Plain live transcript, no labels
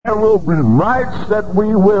There will be nights that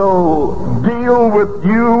we will deal with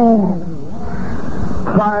you,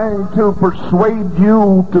 trying to persuade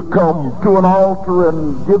you to come to an altar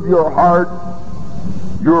and give your heart,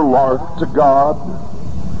 your life to God.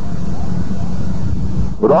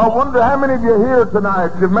 But I wonder how many of you here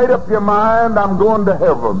tonight, you've made up your mind, I'm going to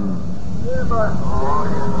heaven.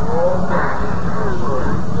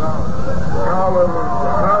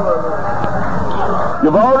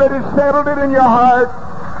 You've already settled it in your heart,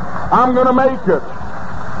 I'm going to make it.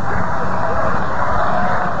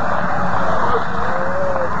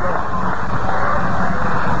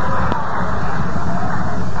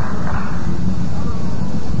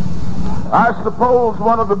 I suppose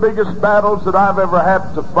one of the biggest battles that I've ever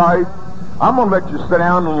had to fight, I'm going to let you sit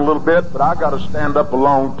down in a little bit, but I got to stand up a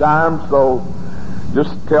long time, so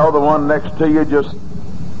just tell the one next to you, just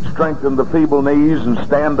strengthen the feeble knees and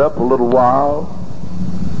stand up a little while.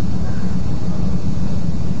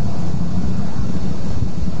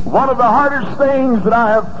 One of the hardest things that I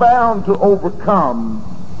have found to overcome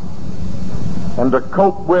and to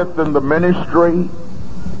cope with in the ministry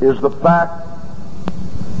is the fact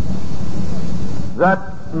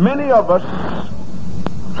that many of us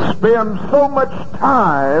spend so much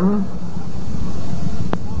time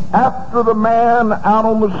after the man out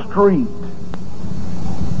on the street.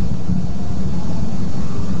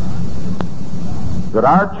 That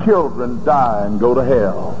our children die and go to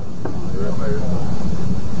hell.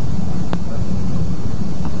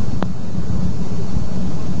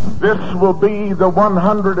 This will be the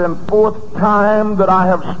 104th time that I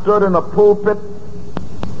have stood in a pulpit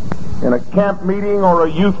in a camp meeting or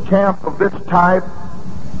a youth camp of this type.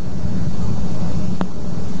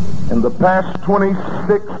 In the past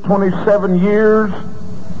 26, 27 years,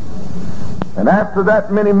 and after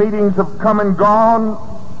that many meetings have come and gone,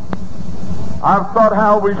 I've thought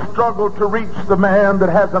how we struggle to reach the man that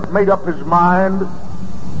hasn't made up his mind.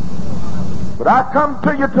 But I come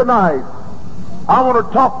to you tonight, I want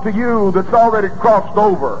to talk to you that's already crossed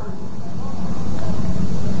over,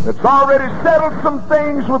 that's already settled some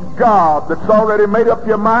things with God, that's already made up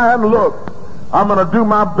your mind, look, I'm going to do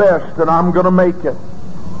my best and I'm going to make it.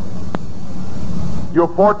 You're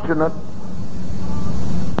fortunate.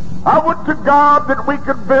 I would to God that we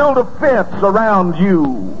could build a fence around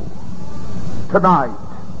you tonight.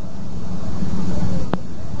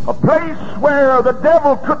 A place where the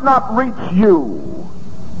devil could not reach you.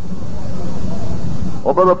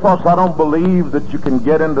 Oh, Brother Fauss, I don't believe that you can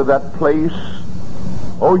get into that place.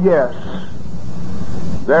 Oh, yes.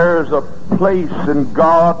 There's a place in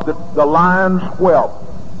God that the lion's whelp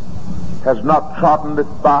has not trodden it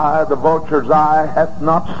by, the vulture's eye hath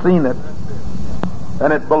not seen it,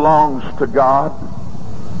 and it belongs to God.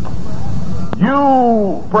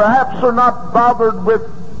 You perhaps are not bothered with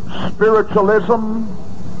spiritualism,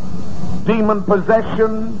 demon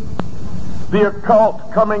possession, the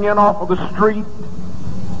occult coming in off of the street.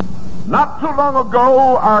 Not too long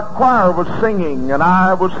ago, our choir was singing, and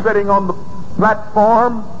I was sitting on the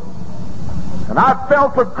platform, and I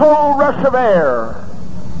felt a cold rush of air.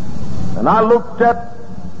 And I looked at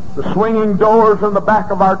the swinging doors in the back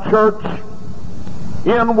of our church.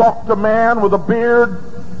 In walked a man with a beard,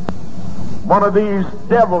 one of these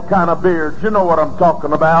devil kind of beards. You know what I'm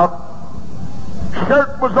talking about.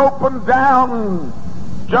 Shirt was open down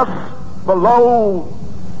just below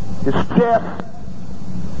his chest.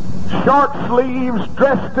 Short sleeves,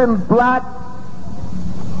 dressed in black,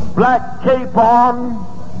 black cape on.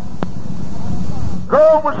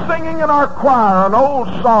 Girl was singing in our choir an old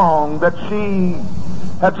song that she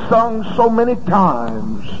had sung so many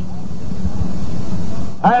times.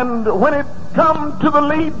 And when it come to the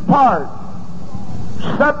lead part,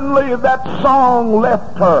 suddenly that song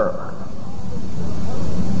left her.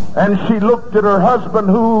 And she looked at her husband,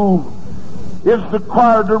 who is the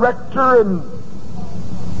choir director, and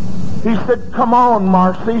he said, "Come on,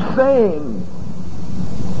 Marcy, sing."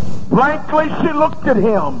 Blankly she looked at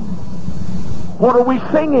him. What are we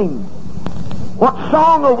singing? What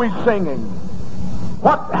song are we singing?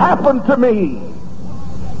 What happened to me?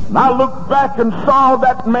 And I looked back and saw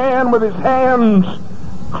that man with his hands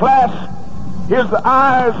clasped, his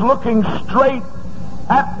eyes looking straight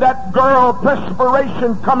at that girl,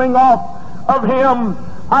 perspiration coming off of him.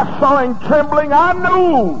 I saw him trembling. I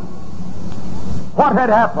knew what had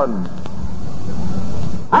happened.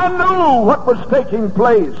 I knew what was taking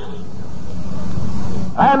place.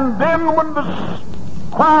 And then when the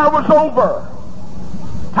choir was over,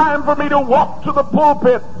 time for me to walk to the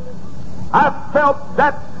pulpit, I felt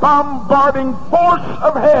that bombarding force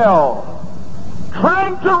of hell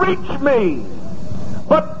trying to reach me.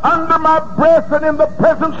 But under my breath and in the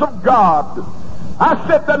presence of God, I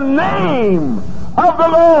said, the name of the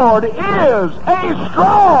Lord is a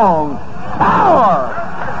strong tower.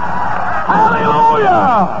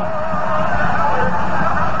 Hallelujah.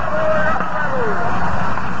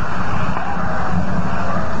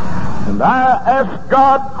 And I asked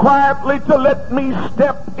God quietly to let me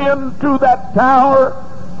step into that tower.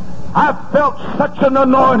 I felt such an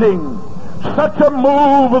anointing, such a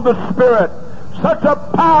move of the Spirit, such a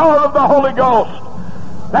power of the Holy Ghost.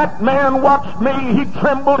 That man watched me. He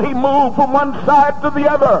trembled. He moved from one side to the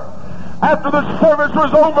other. After the service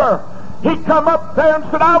was over, he come up there and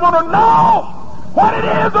said, I want to know what it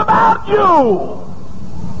is about you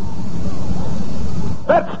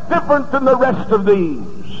that's different than the rest of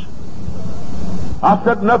these. I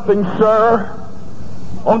said, nothing, sir.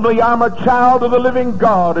 Only I'm a child of the living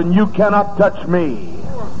God, and you cannot touch me.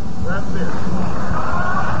 That's it.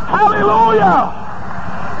 Hallelujah!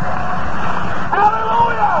 Hallelujah!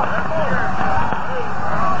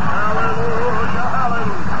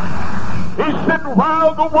 He said,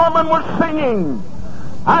 while the woman was singing,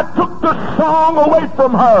 I took the song away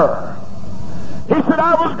from her. He said,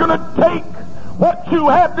 I was going to take what you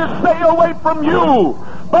had to say away from you,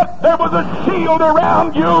 but there was a shield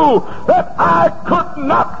around you that I could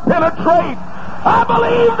not penetrate. I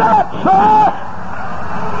believe that, sir.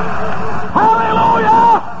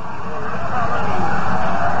 Hallelujah.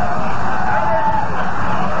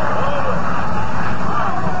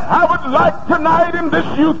 I would like tonight in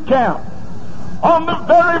this youth camp, on the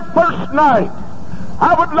very first night,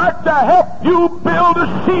 I would like to help you build a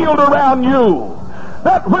shield around you,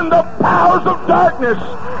 that when the powers of darkness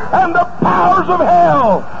and the powers of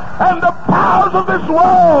hell and the powers of this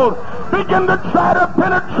world begin to try to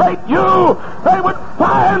penetrate you, they would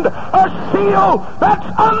find a shield that's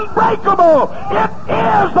unbreakable. It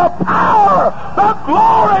is the power, the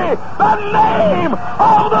glory, the name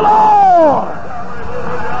of the Lord.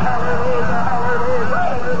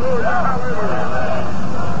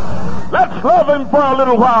 Let's love him for a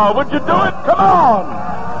little while. Would you do it? Come on.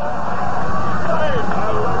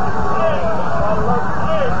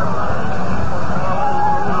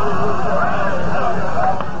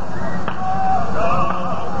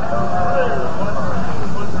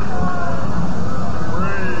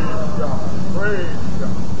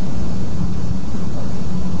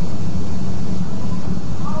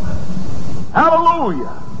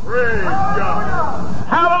 Hallelujah. Praise God.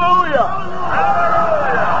 Hallelujah.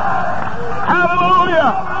 Hallelujah.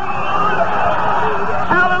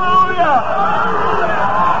 Hallelujah.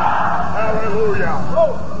 Hallelujah.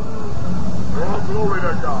 Oh, glory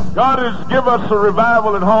to God. God has given us a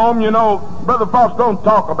revival at home. You know, Brother Fauss don't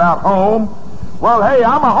talk about home. Well, hey,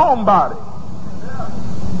 I'm a homebody.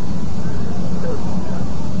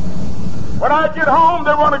 When I get home,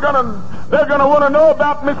 they're gonna want to know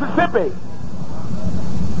about Mississippi.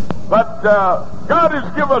 But God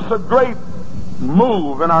has given us a great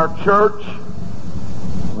move in our church.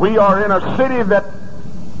 We are in a city that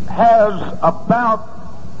has about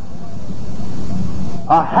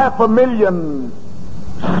 500,000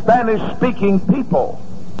 Spanish-speaking people.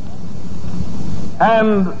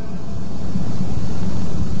 And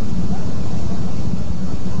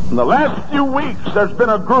in the last few weeks, there's been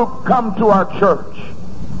a group come to our church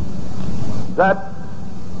that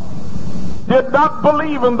did not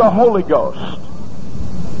believe in the Holy Ghost.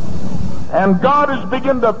 And God has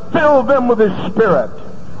begun to fill them with His Spirit.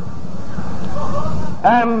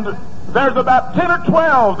 And there's about 10 or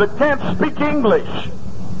 12 that can't speak English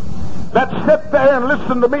that sit there and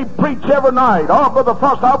listen to me preach every night. Oh, Brother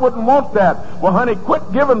Frost, I wouldn't want that. Well, honey, quit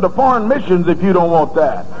giving to foreign missions if you don't want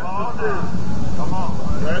that. Come on.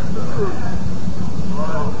 That's the truth.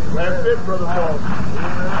 That's it, Brother Frost.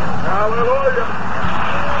 Hallelujah.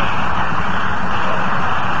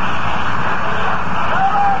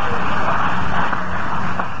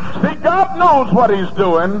 See, God knows what He's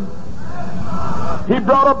doing. He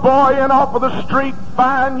brought a boy in off of the street,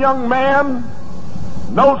 fine young man,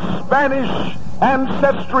 no Spanish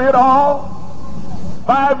ancestry at all.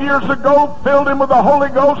 5 years ago, filled him with the Holy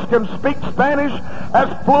Ghost, can speak Spanish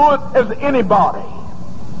as fluent as anybody.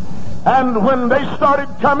 And when they started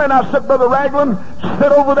coming, I said, Brother Ragland,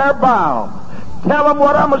 sit over there by him. Tell him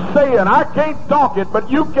what I'm a-saying. I can't talk it, but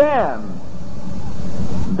you can.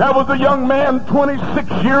 There was a young man, 26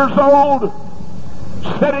 years old,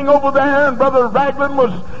 sitting over there, and Brother Ragland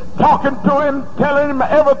was talking to him, telling him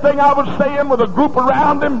everything I was saying with a group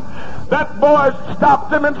around him. That boy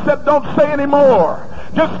stopped him and said, don't say any more.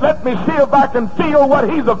 Just let me see if I can feel what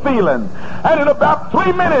he's a-feeling. And in about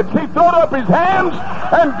 3 minutes, he threw up his hands,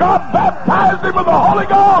 and God baptized him with the Holy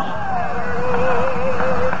Ghost.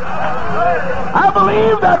 I I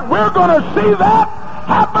believe that we're going to see that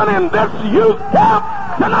happen in this youth camp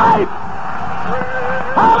tonight.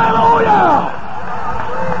 Hallelujah!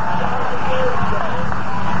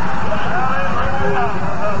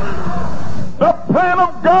 The plan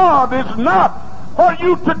of God is not for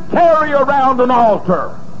you to tarry around an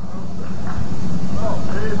altar.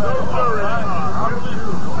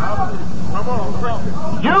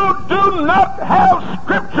 You do not have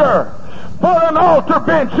scripture for an altar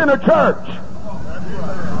bench in a church.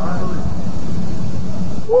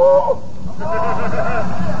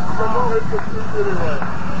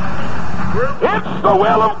 It's the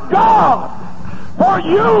will of God for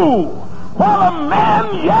you, while a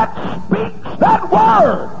man yet speaks that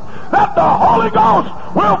word, that the Holy Ghost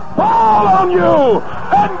will fall on you,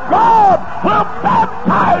 and God will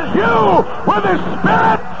baptize you with His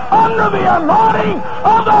Spirit under the anointing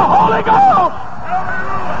of the Holy Ghost.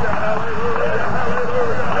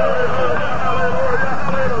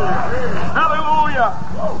 Hallelujah.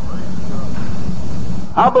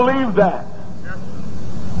 I believe that.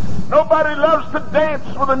 Nobody loves to dance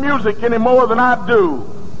with the music any more than I do.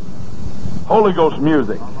 Holy Ghost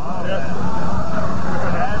music.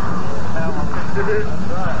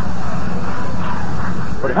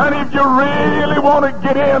 But honey, if you really want to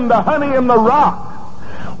get in the honey and the rock,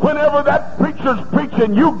 whenever that preacher's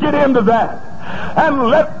preaching, you get into that. And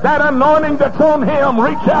let that anointing that's on him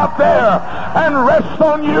reach out there and rest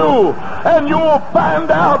on you. And you will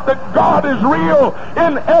find out that God is real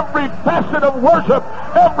in every facet of worship.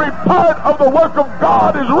 Every part of the work of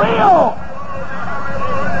God is real.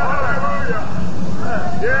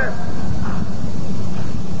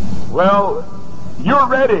 Well, you're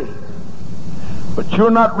ready, but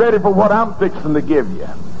you're not ready for what I'm fixing to give you.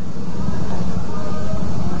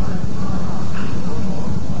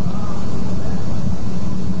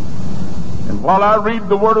 And while I read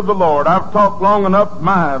the word of the Lord, I've talked long enough.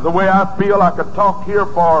 The way I feel, I could talk here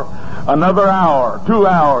for another hour, 2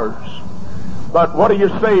 hours. But what do you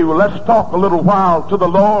say? Well, let's talk a little while to the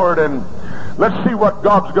Lord, and let's see what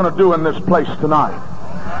God's going to do in this place tonight.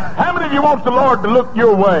 How many of you want the Lord to look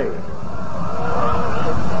your way?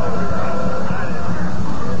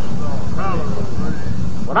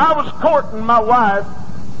 When I was courting my wife,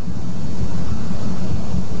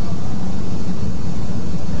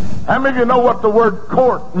 how many of you know what the word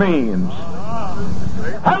court means?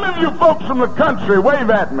 How many of you folks from the country wave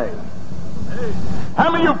at me?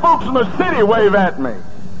 How many of you folks from the city wave at me?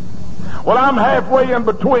 Well, I'm halfway in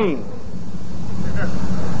between.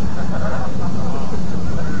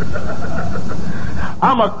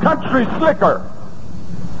 I'm a country slicker.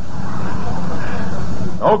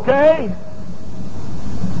 Okay?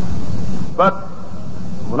 But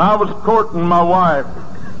when I was courting my wife,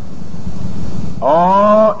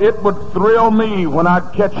 oh, it would thrill me when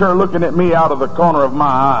I'd catch her looking at me out of the corner of my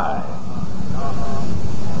eye.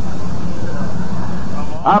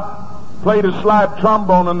 I played a slide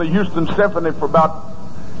trombone in the Houston Symphony for about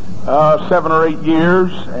 7 or 8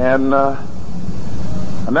 years, and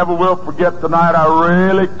I never will forget the night I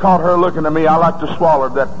really caught her looking at me. I like to swallow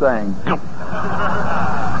that thing.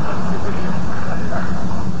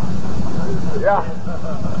 Yeah.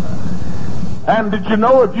 And did you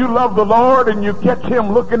know, if you love the Lord and you catch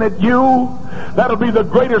Him looking at you, that'll be the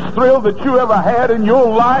greatest thrill that you ever had in your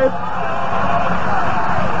life?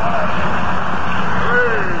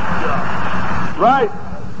 Right.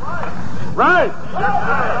 Right.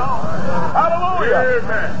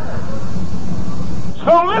 Hallelujah.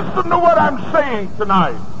 So listen to what I'm saying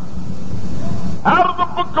tonight. Out of the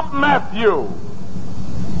book of Matthew.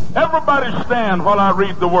 Everybody stand while I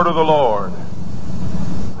read the word of the Lord.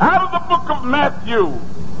 Out of the book of Matthew,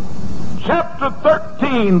 chapter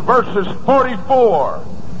 13, verses 44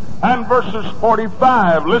 and verses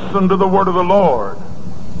 45. Listen to the word of the Lord.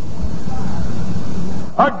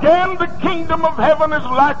 Again, the kingdom of heaven is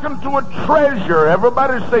likened to a treasure.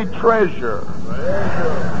 Everybody say treasure.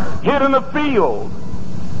 Hid in a field,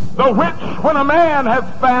 the which when a man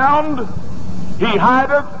hath found, he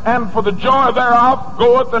hideth, and for the joy thereof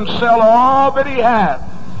goeth and sell all that he hath,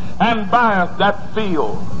 and buyeth that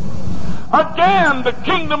field. Again, the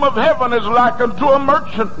kingdom of heaven is likened to a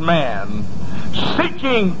merchant man,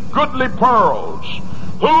 seeking goodly pearls,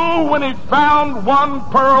 who, when he found one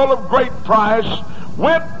pearl of great price,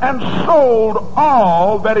 went and sold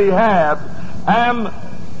all that he had and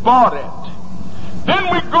bought it. Then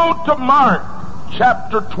we go to Mark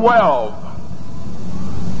chapter 12.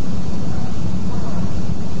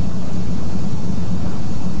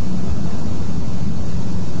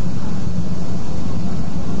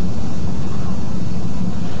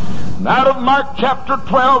 And out of Mark chapter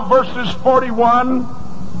 12, verses 41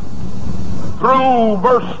 through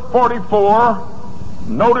verse 44,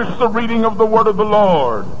 notice the reading of the word of the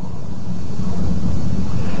Lord.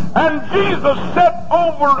 And Jesus set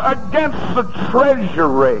over against the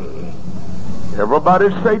treasury. Everybody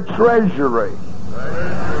say treasury.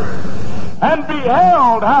 And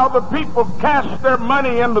beheld how the people cast their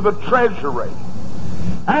money into the treasury.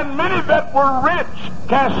 And many that were rich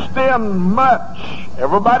cast in much.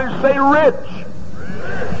 Everybody say rich.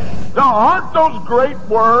 Now, aren't those great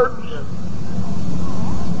words?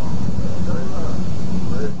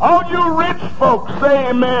 All you rich folks say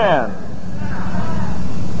amen.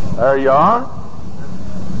 There you are.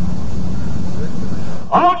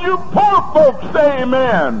 All you poor folks say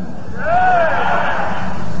amen.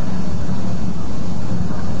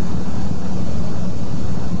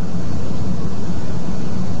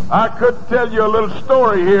 I could tell you a little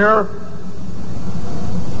story here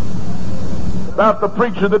about the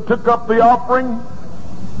preacher that took up the offering.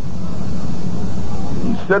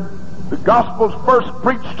 He said the gospel's first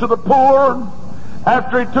preached to the poor.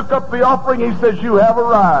 After he took up the offering, he says, "You have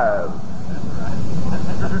arrived."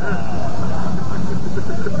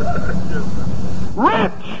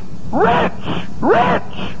 Rich, rich,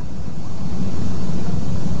 rich.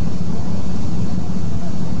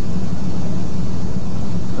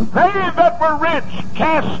 And they that were rich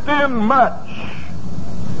cast in much.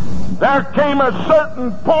 There came a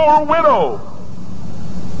certain poor widow,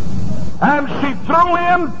 and she threw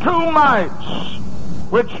in 2 mites,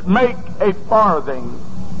 which make a farthing.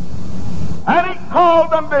 And he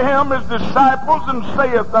called unto him his disciples, and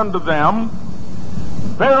saith unto them,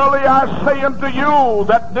 Verily I say unto you,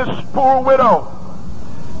 that this poor widow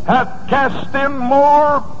hath cast in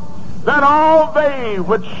more than all they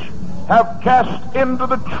which have cast into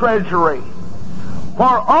the treasury.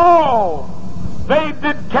 For all they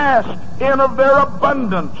did cast in of their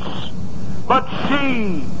abundance, but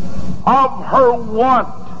she of her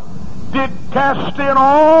want did cast in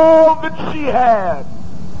all that she had,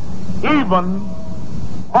 even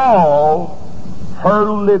all her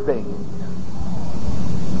living.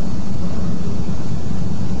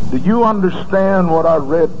 Do you understand what I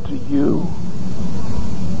read to you?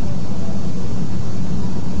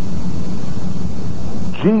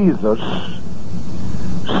 Jesus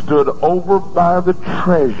stood over by the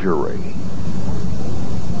treasury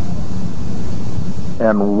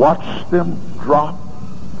and watched them drop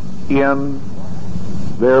in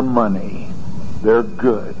their money, their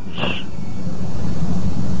goods.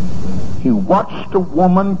 He watched a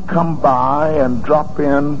woman come by and drop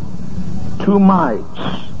in 2 mites,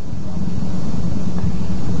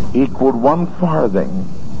 equaled 1 farthing.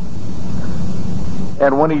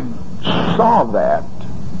 And when he saw that,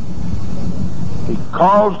 he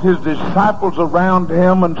called his disciples around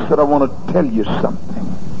him and said, I want to tell you something.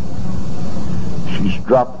 She's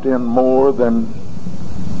dropped in more than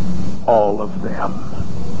all of them.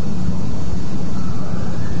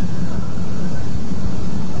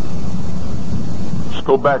 Let's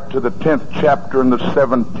go back to the 10th chapter and the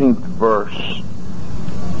 17th verse.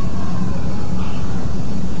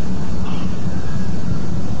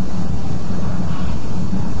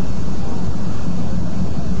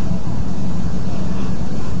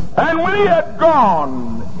 And when he had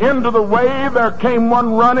gone into the way, there came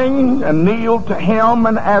one running and kneeled to him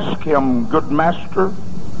and asked him, Good master,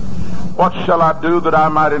 what shall I do that I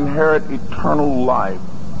might inherit eternal life?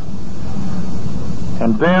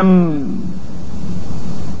 And then,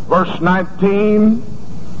 verse 19,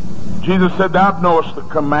 Jesus said, Thou knowest the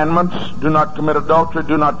commandments. Do not commit adultery,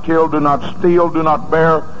 do not kill, do not steal, do not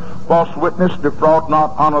bear false witness, defraud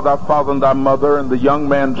not, honor thy father and thy mother. And the young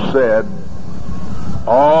man said,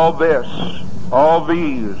 all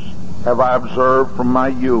these have I observed from my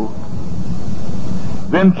youth.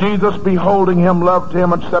 Then Jesus, beholding him, loved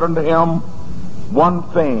him and said unto him, One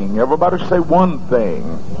thing. Everybody say one thing.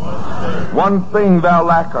 One thing thou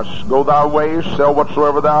lackest. Go thy ways, sell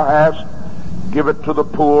whatsoever thou hast, give it to the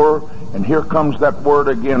poor. And here comes that word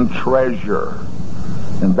again, treasure.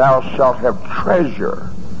 And thou shalt have treasure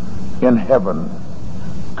in heaven.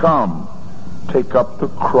 Come, take up the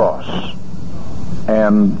cross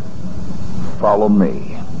and follow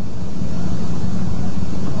me.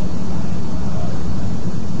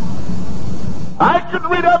 I could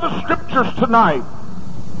read other scriptures tonight.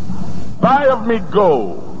 Buy of me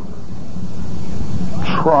gold,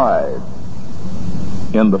 tried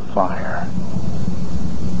in the fire.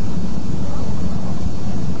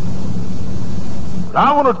 But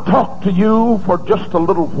I want to talk to you for just a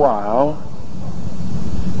little while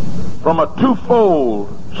from a twofold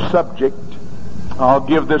subject. I'll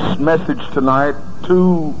give this message tonight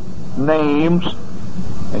 2 names,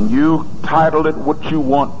 and you title it what you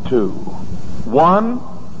want to. One,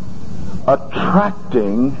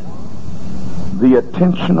 attracting the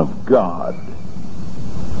attention of God.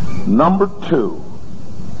 Number two,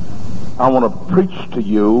 I want to preach to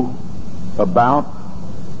you about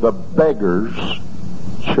the Beggars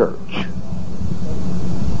Church.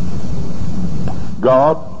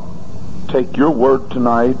 God, take your word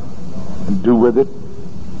tonight and do with it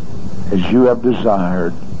as you have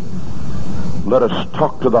desired. Let us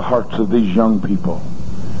talk to the hearts of these young people.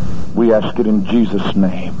 We ask it in Jesus'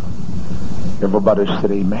 name. Everybody said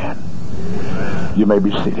amen. You may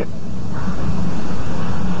be seated.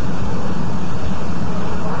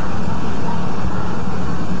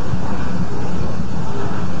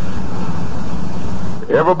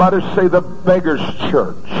 Everybody say the Beggars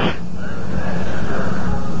Church.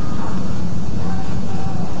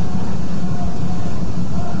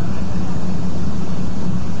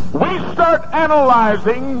 We start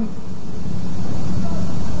analyzing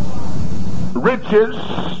riches,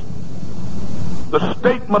 the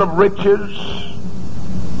statement of riches,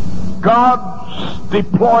 God's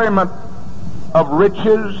deployment of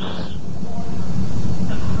riches,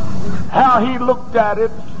 how he looked at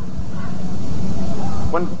it.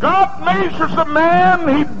 When God measures a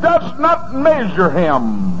man, he does not measure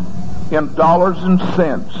him in dollars and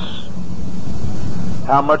cents,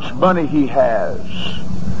 how much money he has.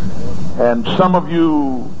 And some of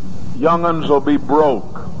you young'uns will be broke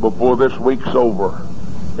before this week's over.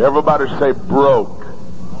 Everybody say broke.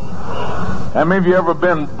 How many of you ever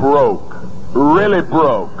been broke? Really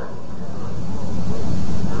broke?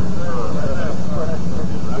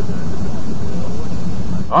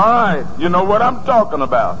 All right, you know what I'm talking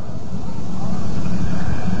about.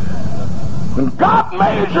 When God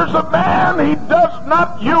measures a man, he does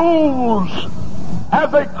not use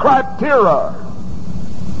as a criteria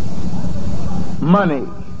money.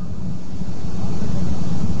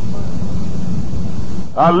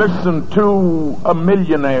 I listened to a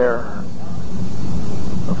millionaire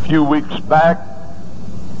a few weeks back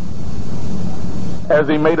as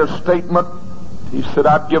he made a statement. He said,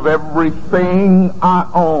 I'd give everything I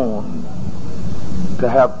own to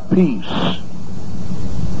have peace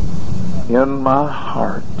in my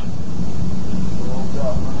heart.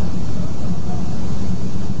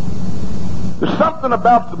 There's something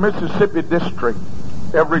about the Mississippi district.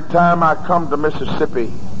 Every time I come to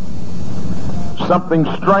Mississippi, something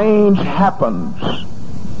strange happens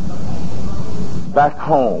back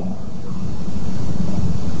home.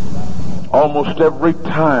 Almost every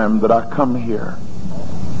time that I come here.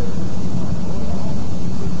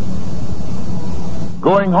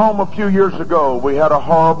 Going home a few years ago, we had a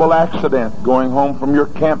horrible accident going home from your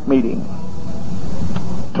camp meeting.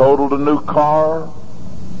 Totaled a new car,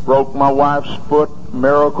 broke my wife's foot,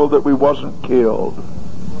 miracle that we wasn't killed.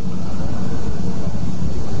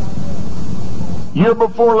 Year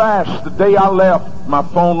before last, the day I left, my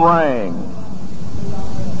phone rang.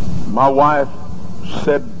 My wife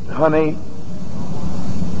said, honey,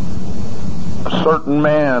 a certain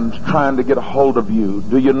man's trying to get a hold of you.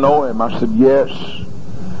 Do you know him? I said, yes.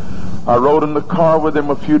 I rode in the car with him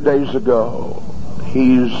a few days ago.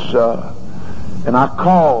 And I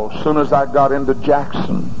called as soon as I got into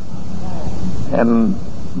Jackson. And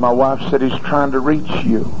my wife said, he's trying to reach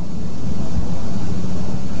you.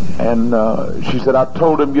 And she said, I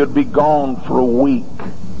told him you'd be gone for a week.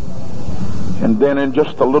 And then in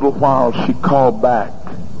just a little while, she called back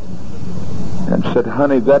and said,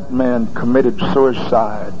 honey, that man committed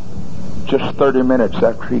suicide just 30 minutes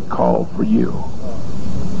after he called for you.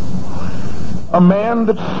 A man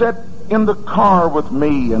that sat in the car with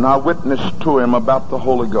me, and I witnessed to him about the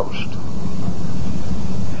Holy Ghost.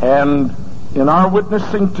 And in our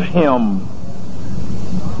witnessing to him,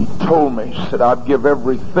 he told me, he said, I'd give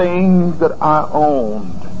everything that I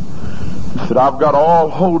owned. He said, I've got all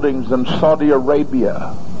holdings in Saudi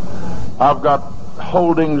Arabia. I've got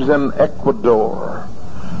holdings in Ecuador.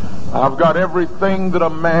 I've got everything that a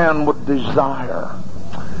man would desire.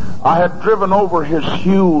 I had driven over his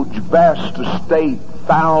huge, vast estate,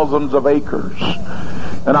 thousands of acres,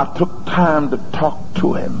 and I took time to talk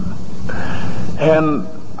to him. And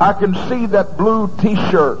I can see that blue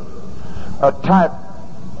T-shirt, type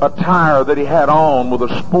attire that he had on with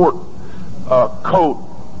a sport coat,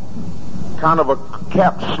 kind of a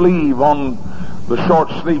cap sleeve on the short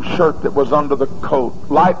sleeve shirt that was under the coat,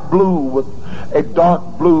 light blue with a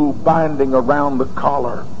dark blue binding around the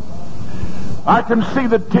collar. I can see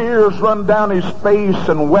the tears run down his face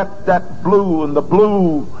and wet that blue, and the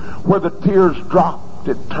blue where the tears dropped,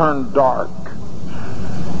 it turned dark.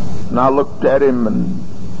 And I looked at him and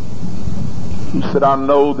he said, I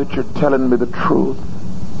know that you're telling me the truth.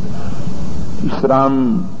 He said,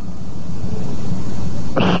 I'm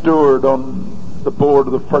a steward on the board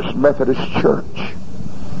of the First Methodist Church,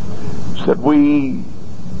 said we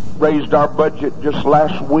raised our budget just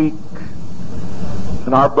last week,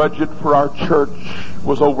 and our budget for our church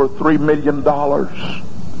was over $3 million.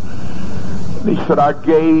 And he said, I'd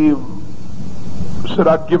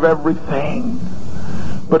give everything,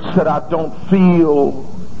 but said, I don't feel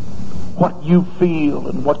what you feel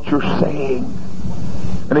and what you're saying.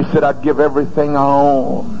 And he said, I'd give everything I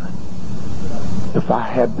own if I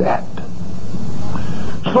had that.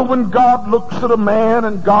 So when God looks at a man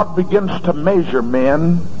and God begins to measure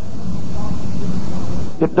men,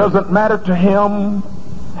 it doesn't matter to him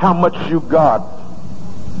how much you got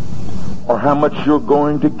or how much you're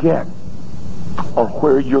going to get or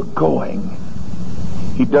where you're going.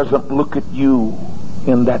 He doesn't look at you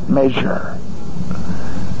in that measure.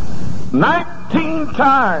 19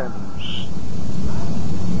 times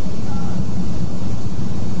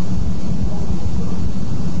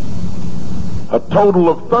a total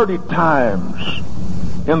of 30 times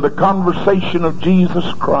in the conversation of Jesus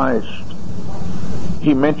Christ,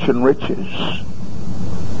 he mentioned riches.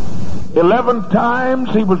 11 times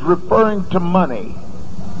he was referring to money.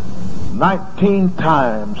 19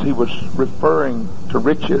 times he was referring to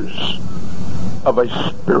riches of a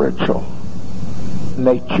spiritual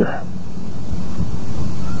nature.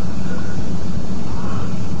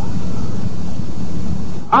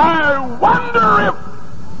 I wonder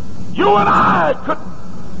if you and I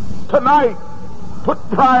could tonight put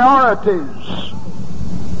priorities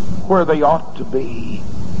where they ought to be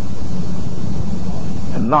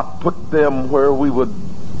and not put them where we would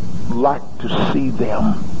like to see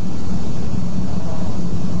them.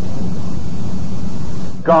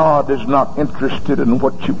 God is not interested in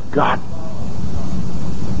what you've got.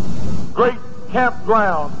 Great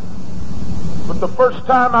campground. But the first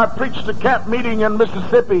time I preached a camp meeting in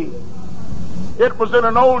Mississippi, it was in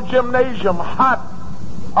an old gymnasium, a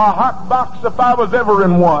hot box if I was ever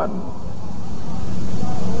in one.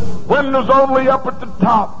 Windows only up at the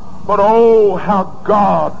top. But oh, how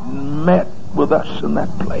God met with us in that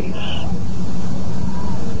place.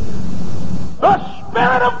 The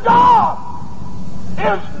Spirit of God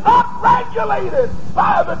is not regulated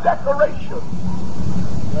by the decoration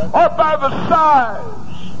or by the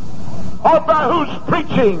size or by who's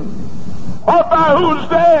preaching or by who's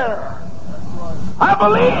there. I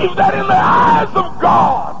believe that in the eyes of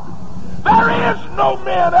God there is no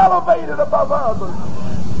man elevated above others.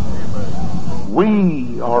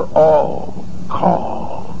 We are all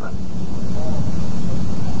called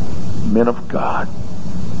men of God.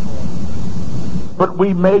 But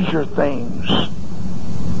we measure things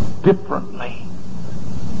differently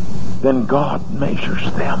than God measures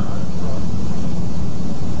them.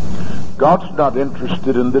 God's not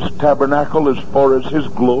interested in this tabernacle as far as His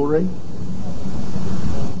glory.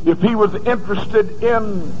 If He was interested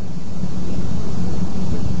in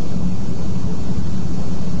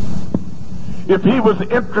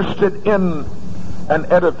an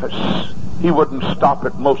edifice, He wouldn't stop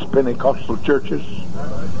at most Pentecostal churches.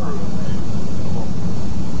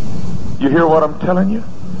 You hear what I'm telling you?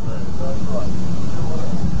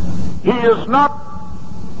 He is not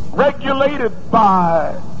regulated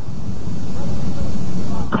by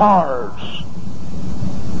cars,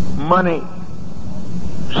 money,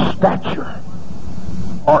 stature,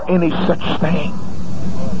 or any such thing.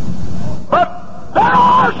 But there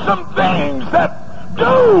are some things that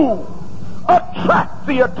do attract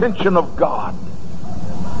the attention of God.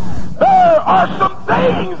 There are some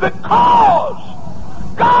things that cause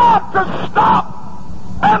God to stop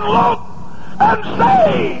and look and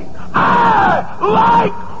say, I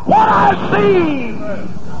like what I see.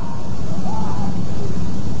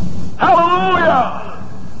 Hallelujah.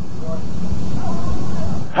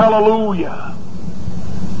 Hallelujah.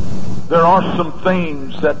 There are some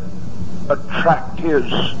things that attract His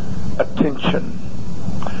attention.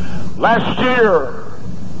 Last year,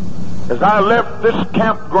 as I left this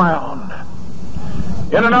campground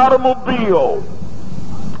in an automobile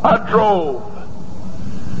I drove,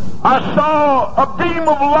 I saw a beam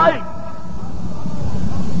of light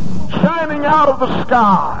shining out of the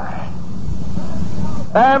sky.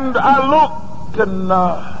 And I looked and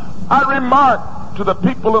I remarked to the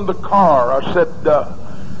people in the car, I said,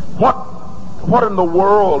 what in the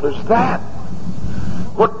world is that?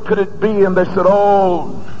 What could it be? And they said,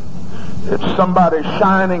 oh, it's somebody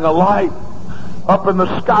shining a light up in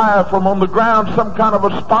the sky from on the ground, some kind of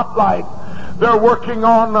a spotlight. They're working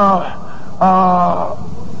on a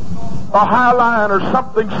high line or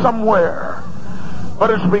something somewhere.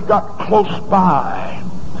 But as we got close by,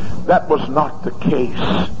 that was not the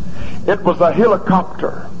case. It was a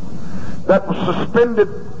helicopter that was suspended.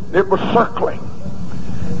 It was circling.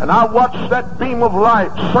 And I watched that beam of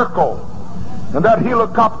light circle. And that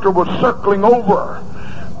helicopter was circling over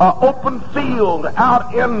an open field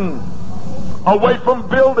out away from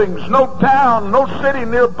buildings, no town, no city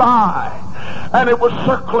nearby. And it was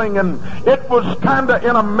circling, and it was kind of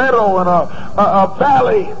in a meadow, and a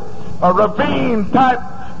valley, a ravine type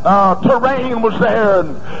terrain was there.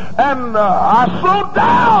 And I slowed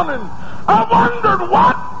down, and I wondered,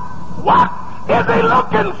 what is he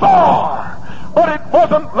looking for? But it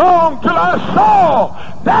wasn't long till I saw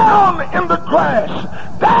down in the grass,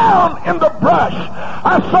 down in the brush,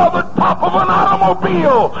 I saw the top of an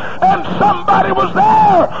automobile, and somebody was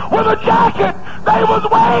there with a jacket. They was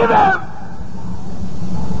waving.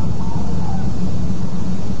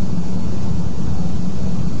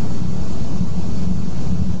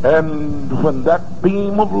 And when that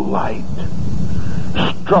beam of light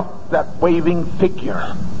struck that waving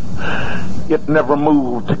figure, it never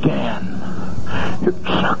moved again. It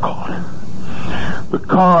circled. The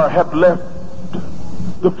car had left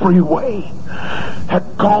the freeway,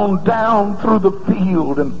 had gone down through the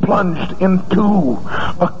field and plunged into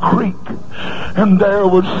a creek. And there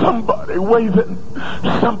was somebody waving,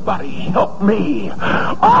 "Somebody help me."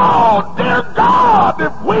 Oh, dear God,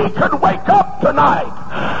 if we could wake up tonight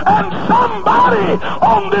and somebody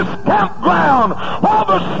on this campground, while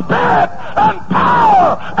the Spirit and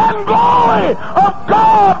power and glory of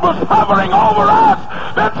God was hovering over us,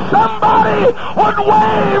 that somebody would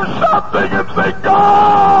wave something and say,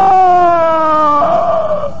 "God!"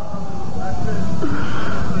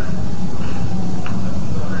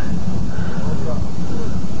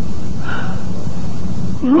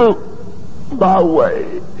 Look my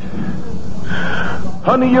way.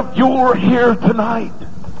 Honey, if you're here tonight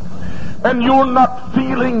and you're not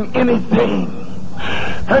feeling anything,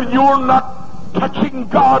 and you're not touching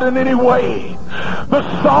God in any way, the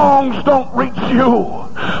songs don't reach you,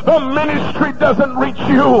 the ministry doesn't reach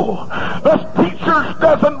you, the teachers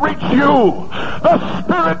doesn't reach you, the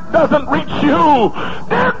Spirit doesn't reach you.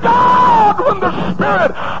 Dear God, when the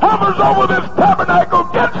Spirit hovers over this tabernacle,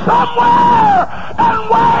 get somewhere and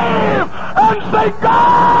wave and say,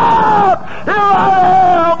 "God, here I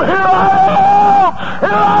am, here I am,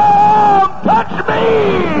 here I am, touch me."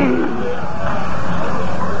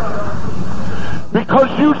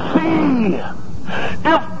 Because you see,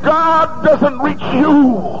 if God doesn't reach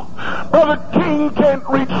you, Brother King can't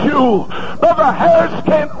reach you, Brother Harris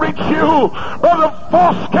can't reach you, Brother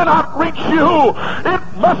Fauss cannot reach you. It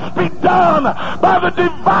must be done by the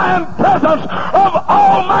divine presence of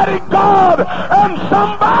Almighty God, and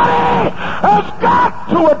somebody has got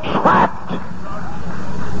to attract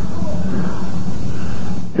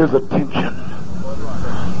his attention.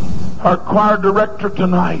 Our choir director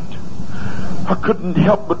tonight, I couldn't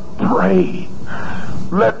help but pray,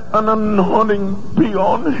 let an anointing be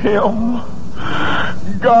on him.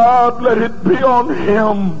 God, let it be on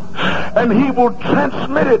him, and he will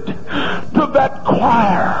transmit it to that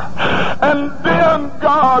choir. And then,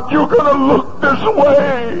 God, you're going to look this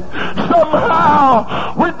way.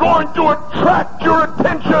 Somehow, we're going to attract your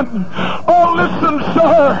attention. Oh, listen,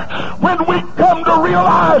 sir, when we come to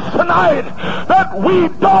realize tonight that we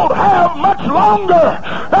don't have much longer,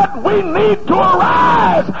 that we need to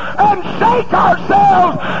arise and shake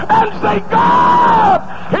ourselves and say, "God,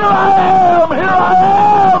 here I am, here I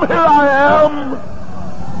am, here I am."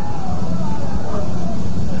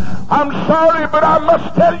 I'm sorry, but I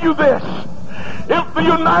must tell you this. If the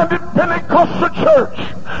United Pentecostal Church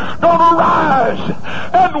don't arise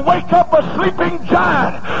and wake up a sleeping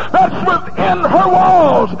giant that's within her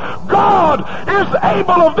walls, God is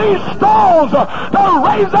able of these stones to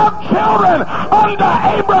raise up children unto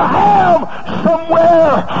Abraham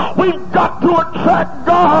somewhere. We've got to attract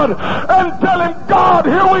God and tell him, "God,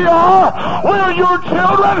 here we are. We're your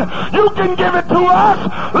children. You can give it to us.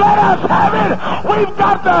 Let us have it. We've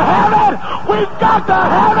got to have it. We've got to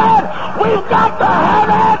have it. We've got to have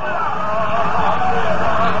it."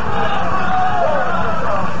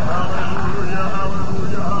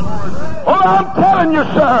 Well, I'm telling you,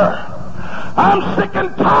 sir, I'm sick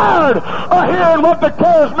and tired of hearing what the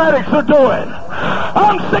charismatics are doing.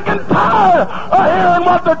 I'm sick and tired of hearing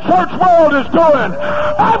what the church world is doing.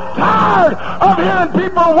 I'm tired of hearing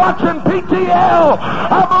people watching PTL.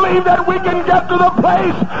 I believe that we can get to the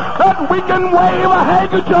place that we can wave a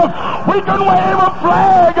handkerchief, we can wave a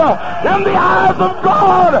flag in the eyes of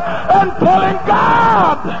God and telling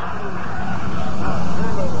God.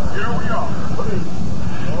 Here we are.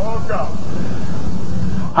 Oh, God.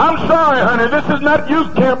 I'm sorry, honey, this is not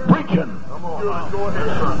youth camp preaching. Come on. Go ahead,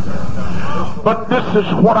 son. But this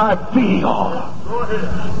is what I feel. Go ahead.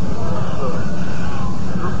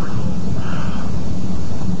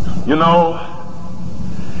 You know,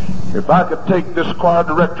 if I could take this choir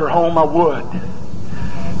director home, I would.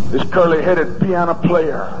 This curly-headed piano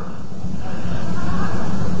player.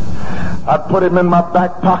 I'd put him in my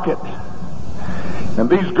back pocket. And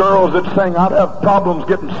these girls that sing, I'd have problems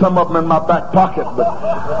getting some of them in my back pocket. But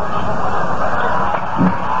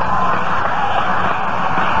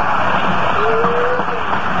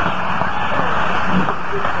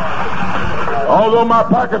although my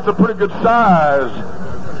pockets are pretty good size,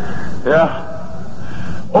 yeah.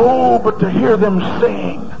 Oh, but to hear them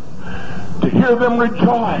sing, to hear them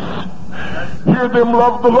rejoice, hear them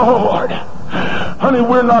love the Lord. Honey,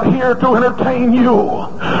 we're not here to entertain you.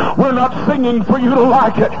 We're not singing for you to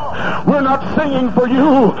like it. We're not singing for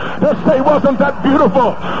you to say, wasn't that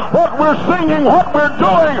beautiful? What we're singing, what we're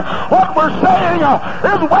doing, what we're saying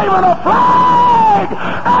is waving a flag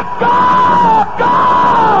at God!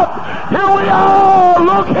 God! Here we are!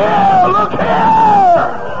 Look here! Look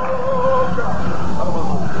here!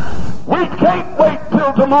 We can't wait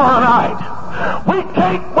till tomorrow night. We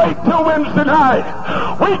can't wait till Wednesday night.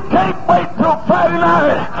 We can't wait till Friday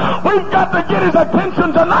night. We've got to get his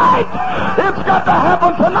attention tonight. It's got to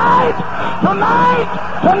happen tonight. Tonight.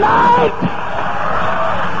 Tonight.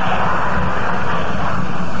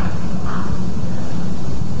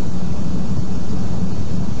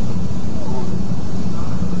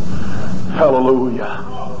 Hallelujah.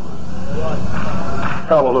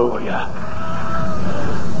 Hallelujah.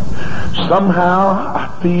 Somehow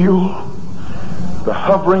I feel the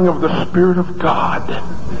hovering of the Spirit of God.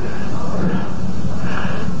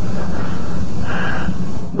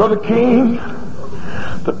 Brother King,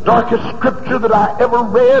 the darkest scripture that I ever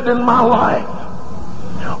read in my life.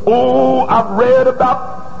 Oh, I've read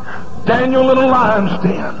about Daniel in a lion's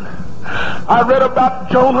den. I read about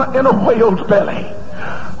Jonah in a whale's belly.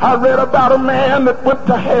 I read about a man that went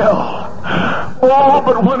to hell. Oh,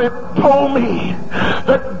 but when it told me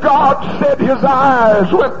that God said his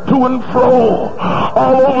eyes went to and fro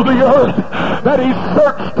all over the earth, that he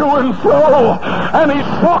searched to and fro, and he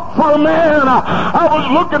sought for a man. I was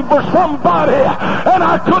looking for somebody, and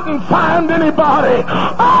I couldn't find anybody.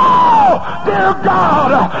 Oh, dear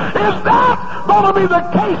God, is that going to be the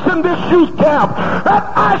case in this youth camp? That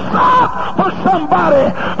I sought for somebody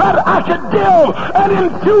that I could give an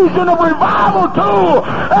infusion of revival to,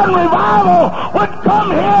 and revival would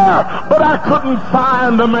come here, but I couldn't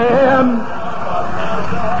find a man.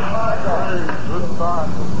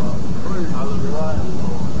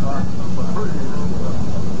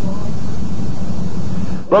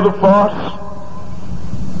 Brother Fauss,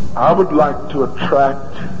 I would like to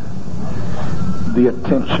attract the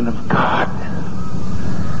attention of God.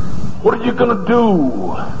 What are you going to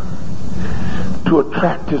do to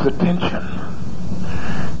attract his attention?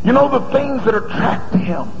 You know, the things that attract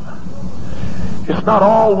him, it's not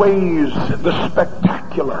always the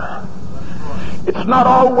spectacular. It's not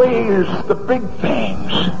always the big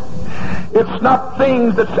things. It's not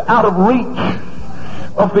things that's out of reach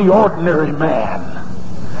of the ordinary man.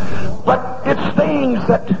 But it's things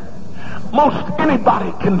that most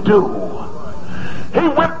anybody can do. He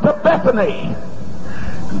went to Bethany.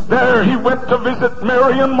 There he went to visit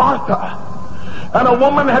Mary and Martha. And a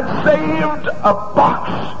woman had saved a box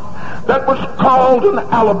that was called an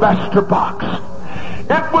alabaster box.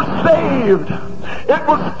 It was saved. It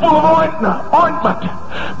was full of ointment,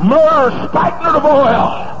 myrrh, spikenard of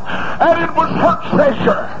oil, and it was her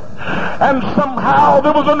treasure. And somehow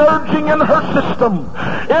there was an urging in her system,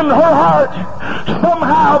 in her heart.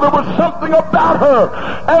 Somehow there was something about her,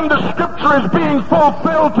 and the scripture is being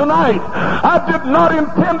fulfilled tonight. I did not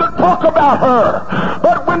intend to talk about her,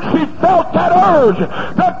 but when she felt that urge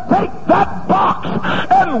to take that box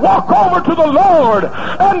and walk over to the Lord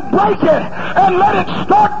and break it and let it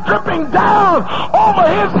start dripping down over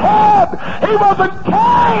his head, he wasn't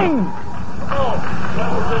caring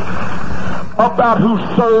about who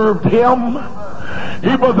served him.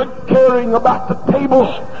 He wasn't caring about the tables.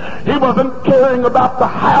 He wasn't caring about the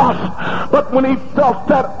house. But when he felt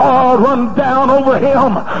that oil run down over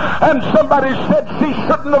him, and somebody said she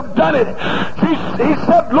shouldn't have done it, he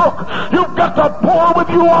said, look, you've got the poor with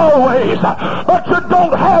you always, but you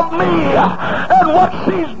don't have me. And what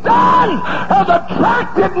she's done has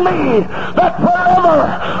attracted me, that wherever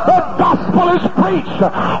the gospel is preached,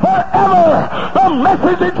 wherever the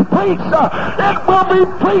message is preached, it will be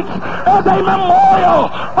preached as a memorial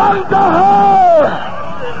unto her.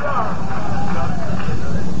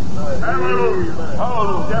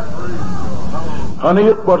 Honey,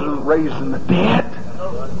 it wasn't raising the dead.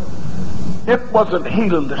 It wasn't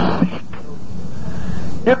healing the sick.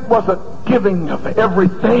 It wasn't giving of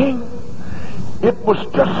everything. It was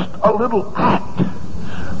just a little act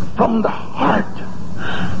from the heart.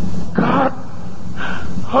 God,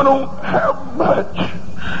 I don't have much,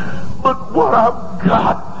 but what I've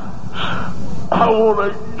got, I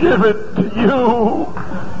want to give it to you.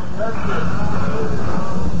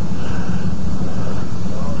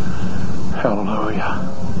 Hallelujah.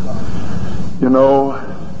 You know,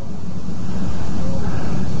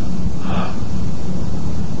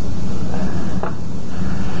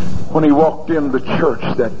 when he walked in the church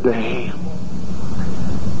that day,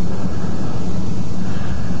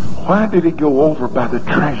 why did he go over by the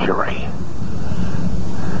treasury?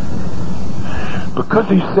 Because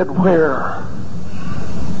he said, where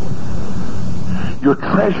your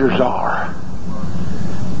treasures are,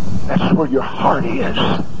 that's where your heart is.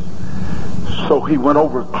 So he went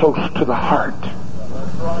over close to the heart,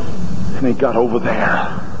 and he got over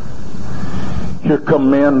there. Here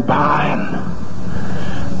come men buying.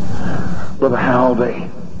 Brother Hal, they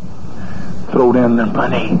throwed in their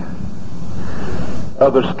money.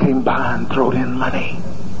 Others came by and throwed in money.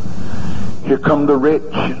 Here come the rich,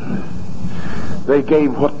 and they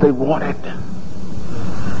gave what they wanted.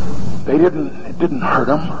 It didn't hurt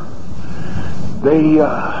them.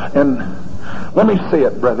 And let me say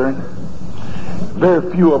it, brethren,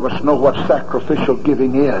 very few of us know what sacrificial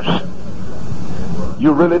giving is.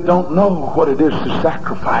 You really don't know what it is to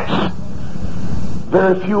sacrifice.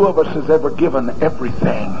 Very few of us has ever given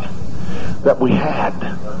everything that we had.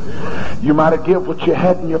 You might have given what you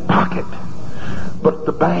had in your pocket, but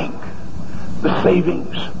the bank, the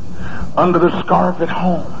savings, under the scarf at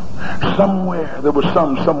home, somewhere, there was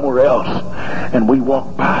somewhere else, and we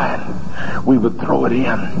walked by and we would throw it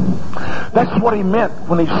in. That's what he meant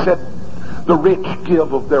when he said the rich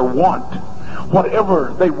give of their want.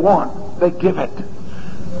 Whatever they want, they give it.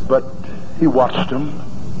 But he watched them.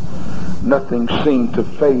 Nothing seemed to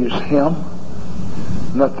faze him.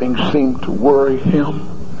 Nothing seemed to worry him.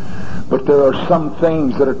 But there are some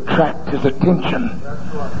things that attract his attention.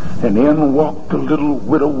 And in walked a little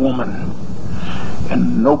widow woman.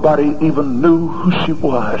 And nobody even knew who she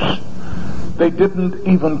was. They didn't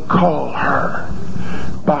even call her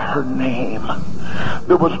by her name.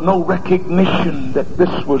 There was no recognition that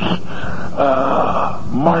this was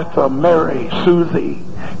Martha, Mary, Susie,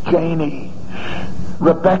 Janie,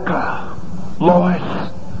 Rebecca,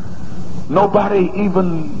 Lois. Nobody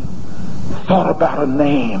even thought about a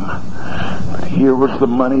name. But here was the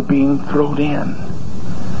money being thrown in.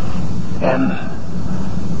 And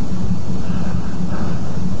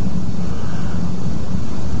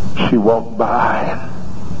she walked by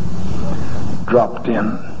and dropped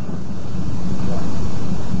in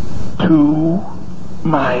 2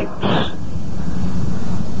 mites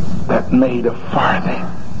that made a farthing.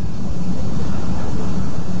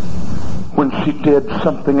 When she did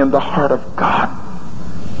something in the heart of God.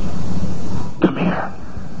 Come here.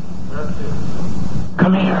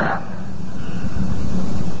 Come here.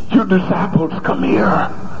 You disciples, come here.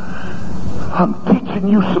 I'm teaching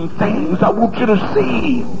you some things I want you to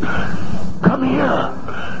see. Come here.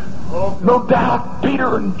 No doubt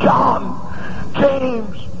Peter and John,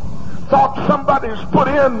 James, thought somebody's put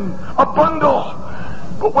in a bundle.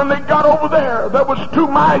 But when they got over there, there was 2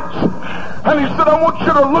 mites. And he said, I want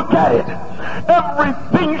you to look at it.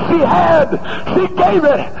 Everything she had, she gave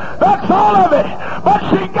it. That's all of it. But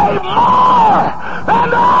she gave more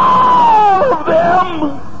than all of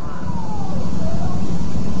them.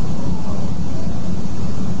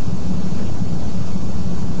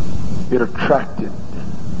 It attracted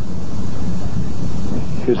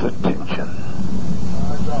his attention.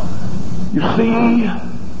 You see,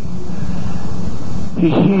 he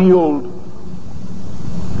healed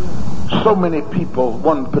so many people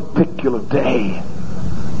one particular day.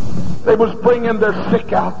 They was bringing their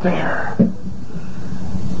sick out there.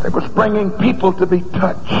 They was bringing people to be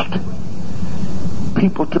touched,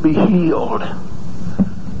 people to be healed.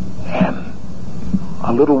 And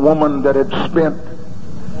a little woman that had spent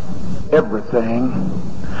everything.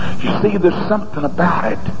 You see, there's something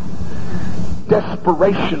about it.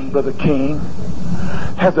 Desperation, Brother King,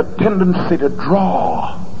 has a tendency to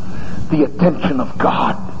draw the attention of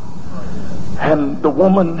God. And the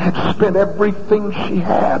woman had spent everything she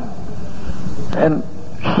had, and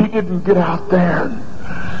she didn't get out there and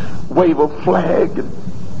wave a flag and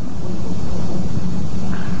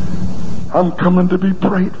I'm coming to be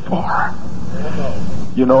prayed for.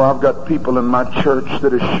 You know, I've got people in my church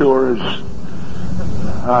that as sure as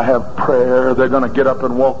I have prayer, they're going to get up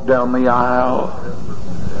and walk down the aisle.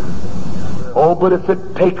 Oh, but if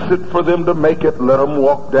it takes it for them to make it, let them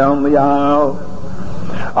walk down the aisle.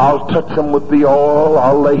 I'll touch them with the oil.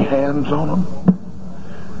 I'll lay hands on them.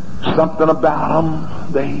 Something about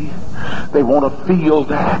them, They want to feel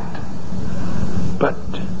that. But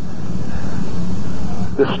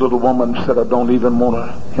this little woman said, I don't even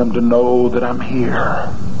want him to know that I'm here.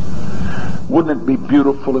 Wouldn't it be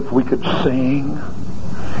beautiful if we could sing,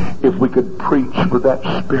 if we could preach with that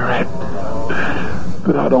spirit?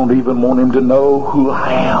 But I don't even want him to know who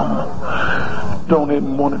I am. Don't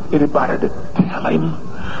even want anybody to tell him.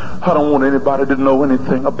 I don't want anybody to know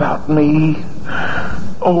anything about me.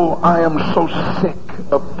 Oh, I am so sick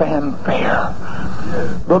of fanfare.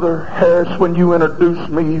 Brother Harris, when you introduce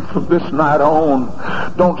me from this night on,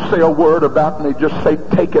 don't say a word about me. Just say,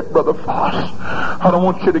 take it, Brother Fauss. I don't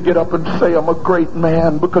want you to get up and say I'm a great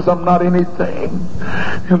man, because I'm not anything.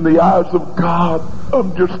 In the eyes of God,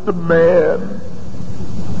 I'm just a man.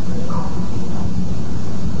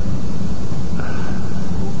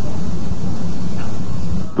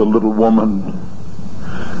 The little woman,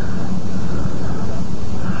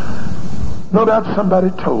 no doubt somebody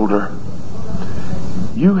told her,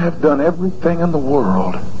 you have done everything in the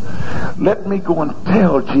world. Let me go and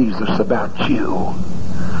tell Jesus about you.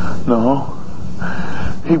 No,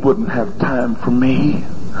 he wouldn't have time for me.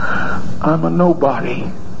 I'm a nobody.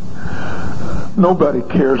 Nobody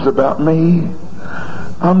cares about me.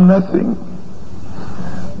 I'm nothing.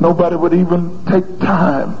 Nobody would even take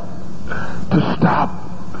time to stop.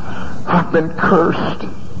 I've been cursed.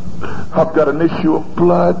 I've got an issue of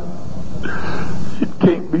blood. It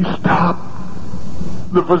can't be stopped.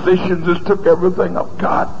 The physicians just took everything I've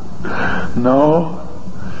got. No,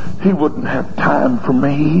 he wouldn't have time for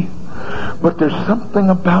me. But there's something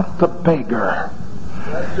about the beggar.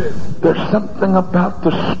 There's something about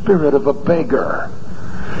the spirit of a beggar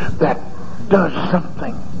that does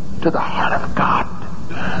something to the heart of God.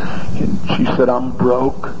 And she said, I'm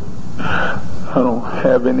broke. I don't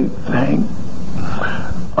have anything.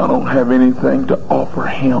 I don't have anything to offer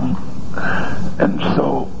him. And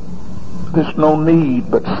so there's no need,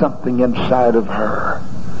 but something inside of her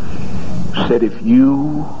said, if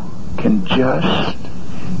you can just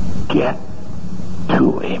get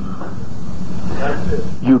to him.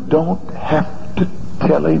 You don't have to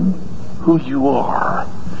tell him who you are.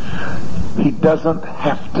 He doesn't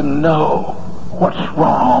have to know what's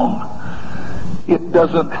wrong. It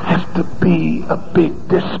doesn't have to be a big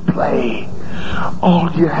display. All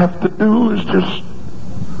you have to do is just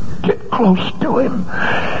get close to him.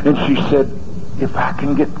 And she said, if I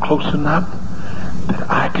can get close enough that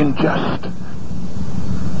I can just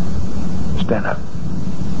stand up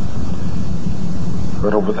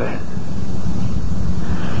right over there.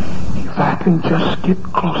 If I can just get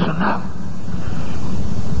close enough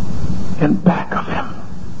in back of him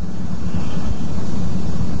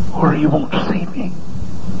where he won't see me.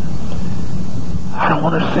 I don't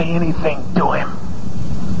want to say anything to him.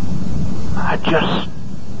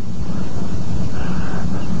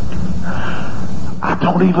 I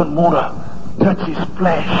don't even want to touch his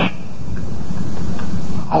flesh.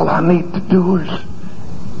 All I need to do is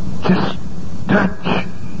just touch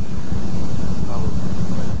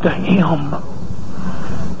the hem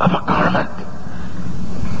of a garment,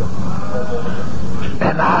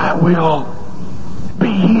 and I will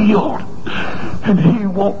be healed, and he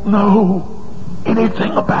won't know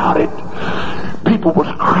anything about it. People was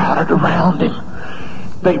crowded around him.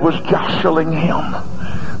 They was jostling him.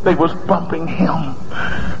 They was bumping him.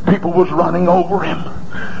 People was running over him.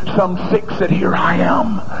 Some sick said, here I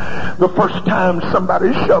am. The first time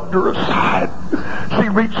somebody shoved her aside, she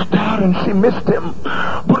reached out and she missed him.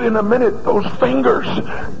 But in a minute, those fingers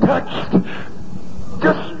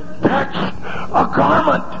just touched a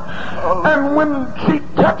garment. And when she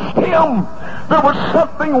touched him, there was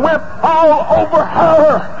something went all over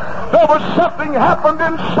her. There was something happened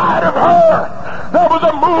inside of her. There was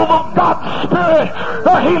a move of God's Spirit.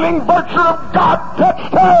 The healing virtue of God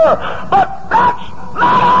touched her. But that's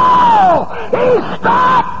not all. He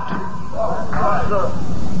stopped.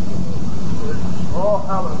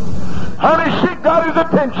 Honey, she got his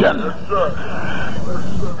attention.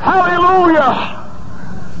 Hallelujah.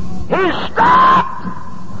 He stopped.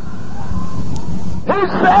 He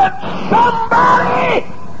said, somebody.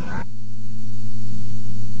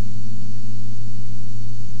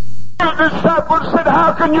 The disciples said,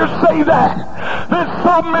 how can you say that? There's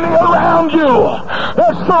so many around you.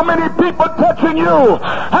 There's so many people touching you.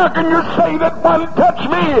 How can you say that one touched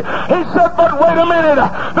me? He said, but wait a minute.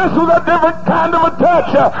 This was a different kind of a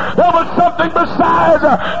touch. There was something besides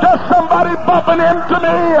just somebody bumping into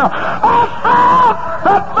me. I felt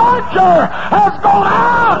that virtue has gone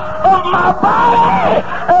out of my body,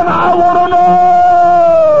 and I want to know.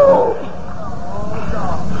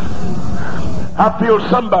 I feel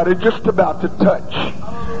somebody just about to touch.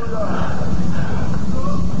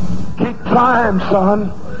 Keep trying,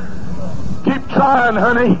 son. Keep trying,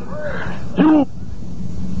 honey. You...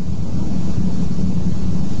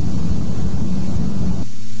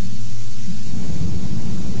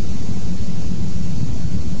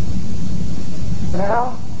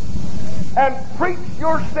 now and preach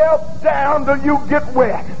yourself down till you get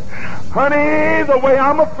wet. Honey, the way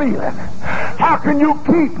I'm a-feeling, how can you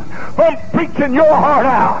keep from preaching your heart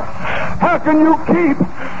out? How can you keep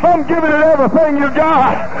from giving it everything you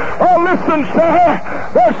got? Oh, listen,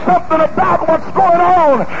 sir, there's something about what's going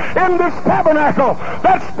on in this tabernacle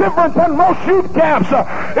that's different than most youth camps.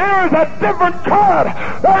 There is a different current.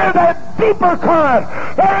 There is a deeper current.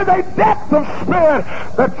 There is a depth of spirit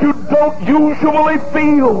that you don't usually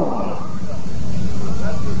feel.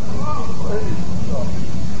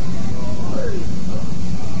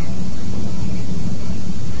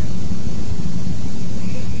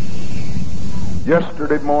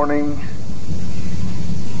 Yesterday morning,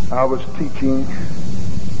 I was teaching,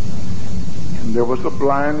 and there was a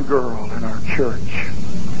blind girl in our church.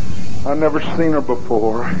 I'd never seen her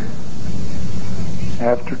before.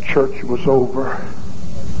 After church was over,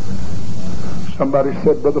 somebody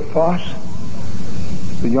said, Brother Fauss,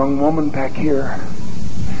 the young woman back here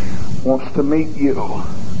wants to meet you.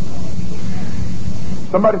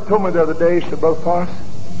 Somebody told me the other day, said, Brother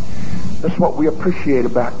Fauss, that's what we appreciate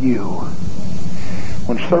about you.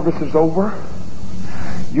 When service is over,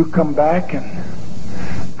 you come back and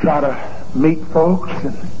try to meet folks,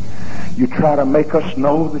 and you try to make us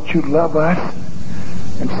know that you love us.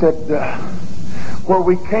 And said, where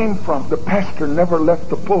we came from, the pastor never left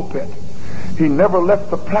the pulpit. He never left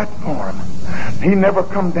the platform. He never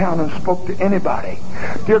come down and spoke to anybody.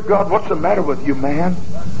 Dear God, what's the matter with you, man?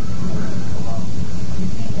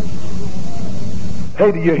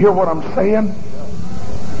 Hey, do you hear what I'm saying?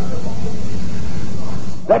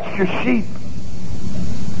 That's your sheep.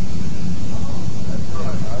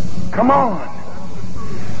 Come on.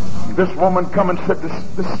 This woman come and said,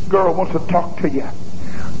 this girl wants to talk to you.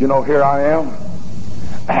 You know, here I am.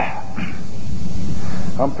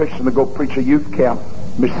 I'm fixing to go preach a youth camp,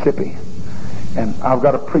 Mississippi. And I've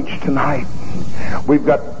got to preach tonight. We've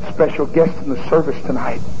got special guests in the service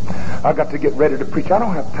tonight. I've got to get ready to preach. I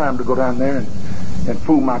don't have time to go down there and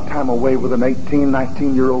fool my time away with an 18,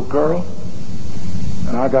 19-year-old girl.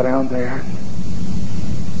 And I got down there,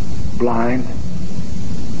 blind,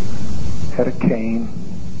 had a cane,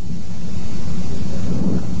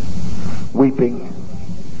 weeping,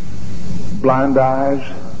 blind eyes,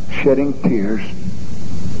 shedding tears,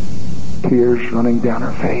 tears running down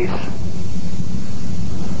her face.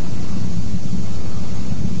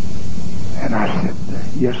 And I said,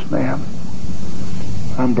 yes, ma'am,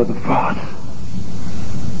 I'm Brother Fauss.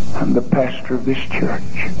 I'm the pastor of this church.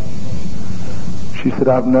 She said,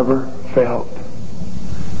 I've never felt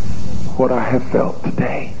what I have felt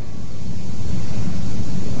today.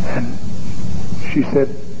 And she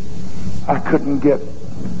said, I couldn't get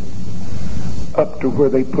up to where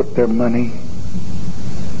they put their money.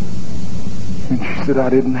 And she said,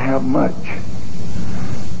 I didn't have much.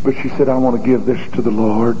 But she said, I want to give this to the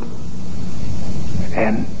Lord.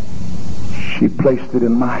 And she placed it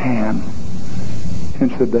in my hand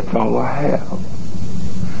and said, that's all I have.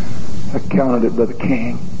 I counted it, Brother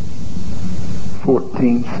King,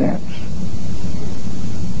 14 cents.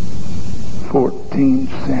 14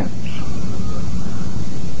 cents.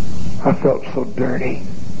 I felt so dirty.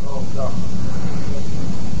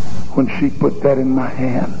 When she put that in my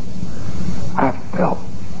hand, I felt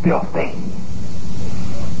filthy.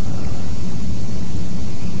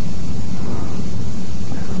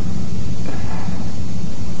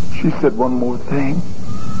 She said one more thing.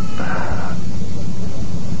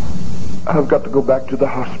 I've got to go back to the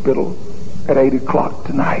hospital at 8 o'clock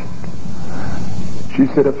tonight. She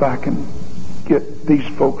said, if I can get these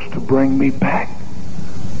folks to bring me back.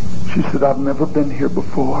 She said, I've never been here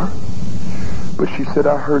before. But she said,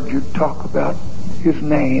 I heard you talk about his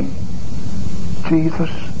name, Jesus,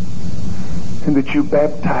 and that you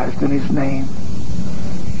baptized in his name.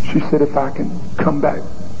 She said, if I can come back,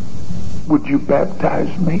 would you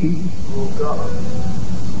baptize me?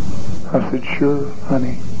 I said, sure,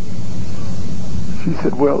 honey. She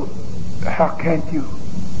said, well, how can you?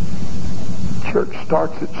 Church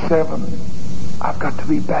starts at 7. I've got to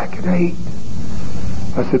be back at 8.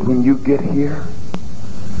 I said, when you get here,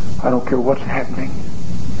 I don't care what's happening.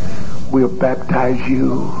 We'll baptize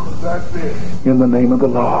you in the name of the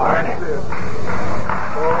Lord.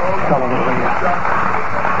 Hallelujah.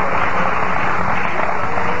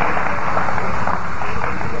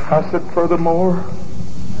 I said, furthermore,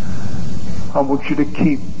 I want you to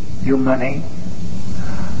keep your money.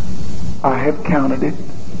 I have counted it.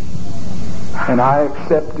 And I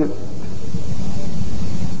accept it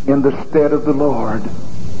in the stead of the Lord.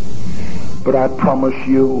 But I promise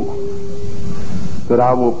you that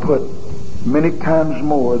I will put many times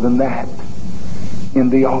more than that in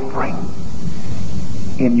the offering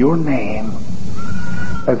in your name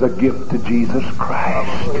as a gift to Jesus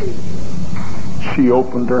Christ. She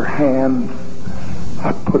opened her hand.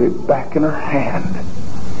 I put it back in her hand.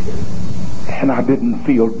 And I didn't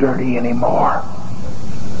feel dirty anymore.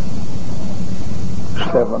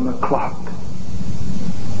 7 o'clock.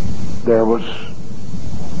 There was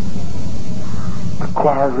the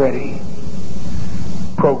choir ready.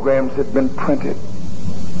 Programs had been printed.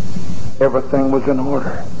 Everything was in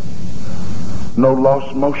order. No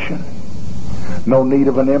lost motion. No need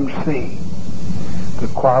of an MC. The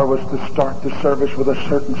choir was to start the service with a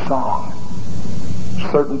certain song.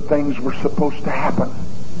 Certain things were supposed to happen.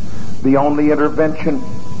 The only intervention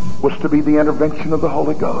was to be the intervention of the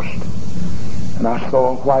Holy Ghost. And I saw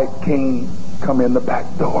a white king come in the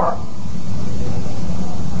back door.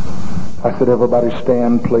 I said, everybody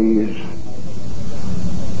stand, please.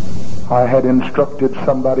 I had instructed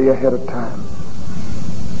somebody ahead of time.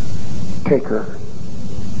 Take her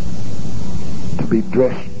to be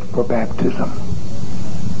dressed for baptism.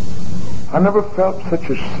 I never felt such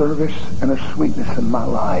a service and a sweetness in my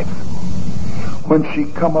life. When she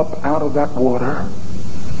come up out of that water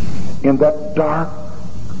in that dark,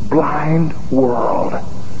 blind world,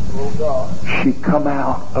 she come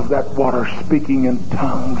out of that water speaking in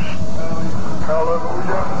tongues.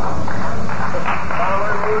 Hallelujah.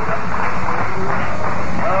 Hallelujah.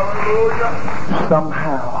 Hallelujah.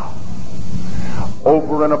 Somehow,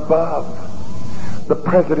 over and above the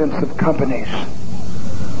presidents of companies,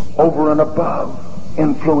 over and above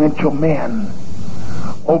influential men,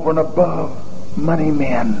 over and above money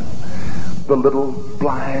men, the little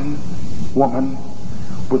blind woman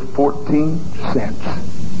with 14 cents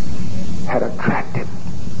had attracted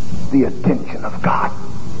the attention of God.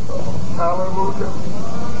 Hallelujah.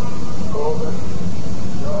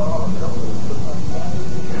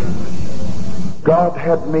 God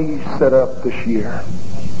had me set up this year.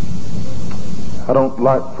 I don't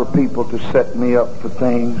like for people to set me up for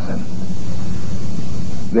things and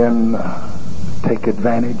then take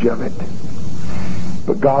advantage of it.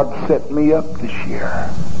 But God set me up this year.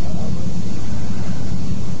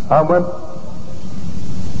 I went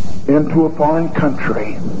into a foreign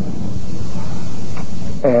country,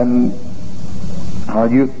 and our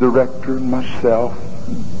youth director and myself,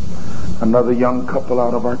 another young couple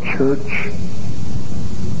out of our church,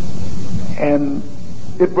 and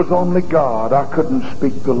it was only God. I couldn't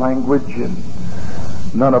speak the language, and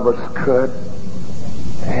none of us could.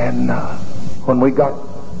 And when we got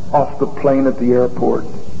off the plane at the airport,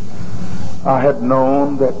 I had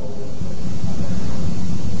known that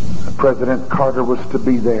President Carter was to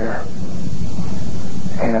be there.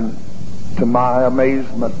 And to my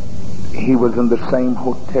amazement, he was in the same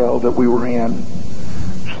hotel that we were in.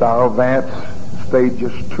 Cyril Vance stayed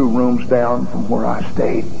just 2 rooms down from where I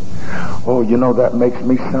stayed. Oh, you know, that makes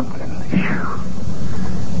me something.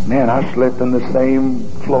 Whew. Man, I slept in the same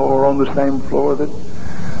floor, on the same floor that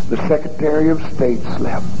the Secretary of State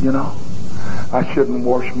slept, you know. I shouldn't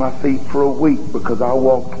wash my feet for a week because I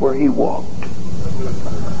walked where he walked.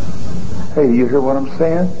 Hey, you hear what I'm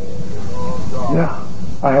saying? Yeah.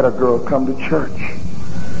 I had a girl come to church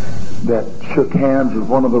that shook hands with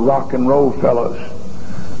one of the rock and roll fellows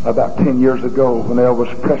about 10 years ago when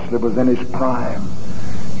Elvis Presley was in his prime.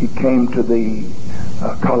 He came to the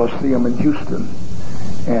Coliseum in Houston,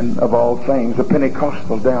 and of all things, a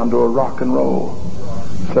Pentecostal down to a rock and roll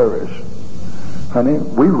service. Honey,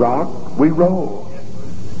 we rock, we roll.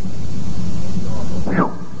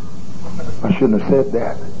 Whew. I shouldn't have said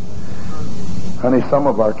that. Honey, some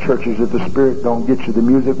of our churches, if the Spirit don't get you, the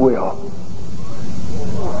music will.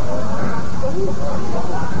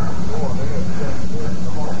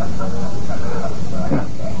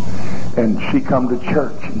 And she come to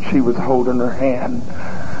church, and she was holding her hand.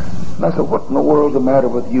 And I said, what in the world's the matter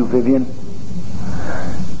with you, Vivian?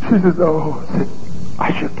 She says, oh,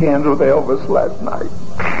 I shook hands with Elvis last night.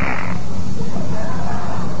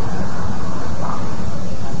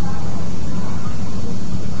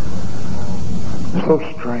 So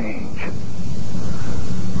strange.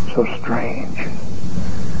 So strange.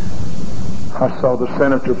 I saw the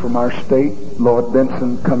senator from our state, Lord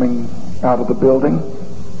Benson, coming out of the building.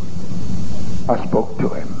 I spoke to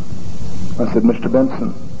him. I said, Mr.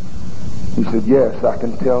 Benson. He said, yes, I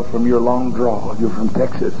can tell from your long drawl. You're from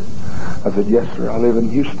Texas. I said, yes, sir. I live in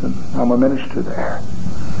Houston. I'm a minister there.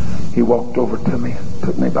 He walked over to me and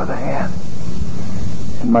took me by the hand.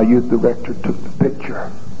 And my youth director took the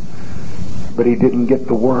picture. But he didn't get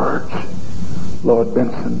the words. Lord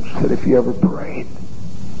Benson said, if you ever prayed,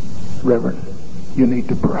 Reverend, you need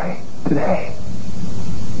to pray today.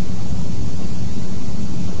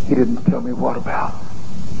 He didn't tell me what about.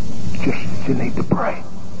 Just, you need to pray.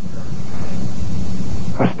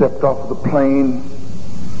 I stepped off of the plane,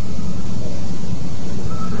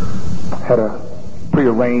 had a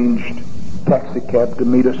prearranged taxi cab to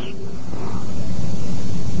meet us.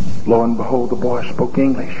 Lo and behold, the boy spoke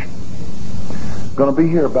English. Going to be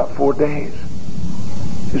here about 4 days.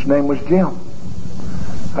 His name was Jim.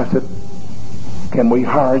 I said, can we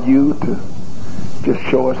hire you to just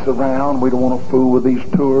show us around? We don't want to fool with these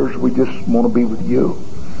tours. We just want to be with you.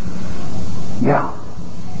 Yeah.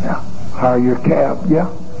 Hire your cab. Yeah.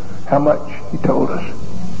 How much? He told us.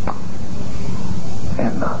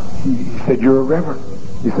 And he said, you're a reverend.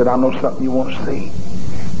 He said, I know something you want to see.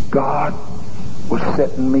 God was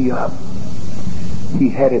setting me up. He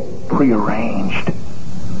had it prearranged.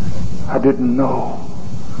 I didn't know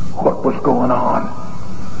what was going on.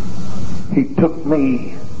 He took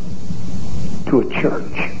me to a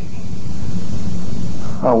church.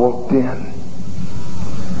 I walked in.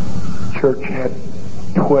 Church had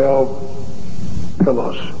 12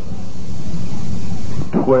 pillows,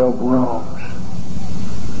 12 rooms,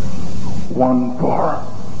 one for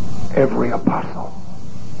every apostle.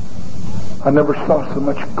 I never saw so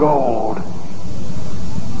much gold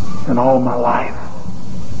in all my life.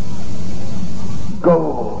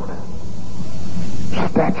 Gold.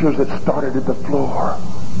 Statues that started at the floor,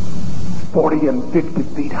 40 and 50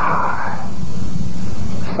 feet high.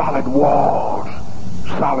 Solid walls,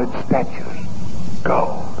 solid statues.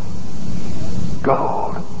 Gold.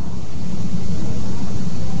 Gold.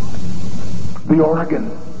 The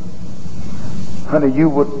organ. Honey, you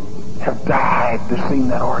would have died to see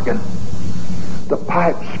that organ. The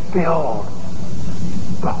pipes filled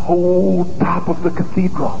the whole top of the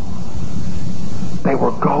cathedral. They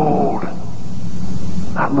were gold.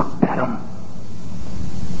 I looked at them.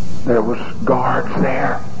 There was guards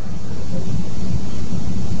there.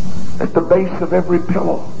 At the base of every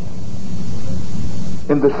pillow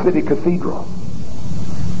in the city cathedral,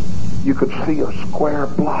 you could see a square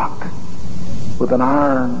block with an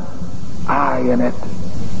iron eye in it.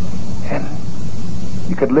 And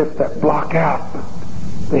you could lift that block out, but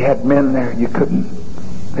they had men there.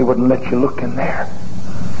 They wouldn't let you look in there.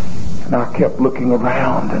 And I kept looking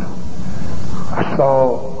around, and I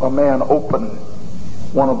saw a man open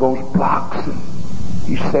one of those blocks, and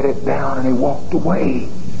he set it down, and he walked away.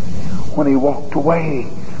 When he walked away,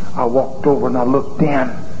 I walked over and I looked in,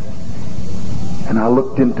 and I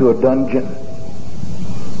looked into a dungeon.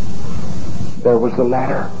 There was a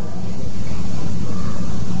ladder.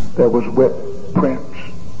 There was wet prints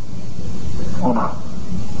on a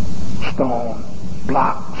stone,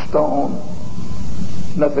 block stone.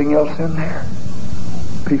 Nothing else in there.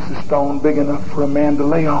 Piece of stone big enough for a man to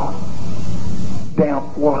lay on.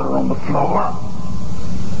 Damp water on the floor.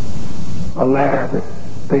 A ladder that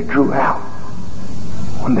they drew out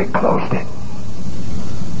when they closed it.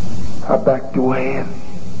 I backed away and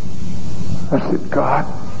I said, God,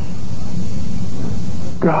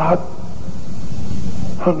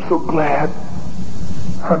 I'm so glad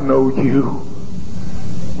I know you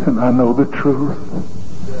and I know the truth.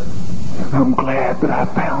 And I'm glad that I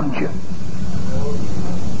found you.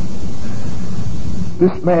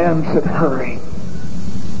 This man said, hurry.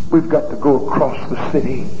 We've got to go across the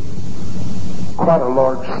city. Quite a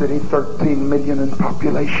large city, 13 million in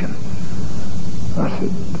population. I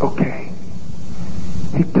said, okay.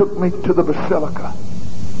 He took me to the basilica.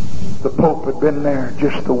 The Pope had been there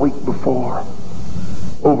just the week before.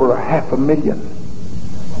 Over 500,000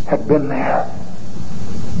 had been there.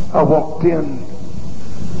 I walked in.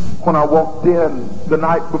 When I walked in the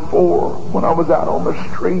night before, when I was out on the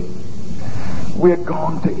street, we had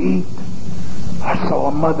gone to eat. I saw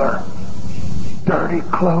a mother, dirty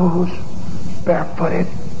clothes, barefooted.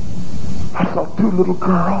 I saw 2 little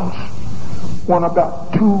girls, one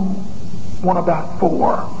about 2, one about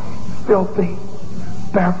 4, filthy,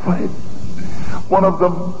 barefooted. One of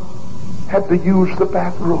them had to use the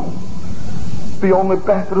bathroom. The only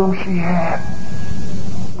bathroom she had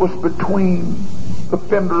was between the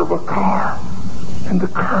fender of a car and the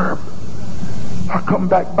curb. I come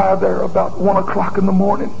back by there about 1 o'clock in the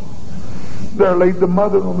morning. There laid the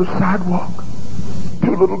mother on the sidewalk.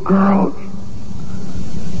 2 little girls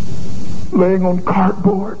laying on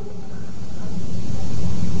cardboard.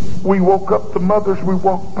 We woke up the mothers we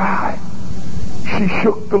walked by. She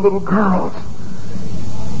shook the little girls.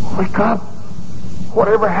 Wake up.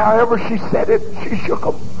 Whatever, however she said it, she shook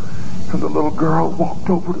them. And the little girl walked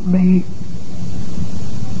over to me.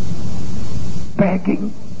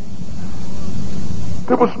 begging.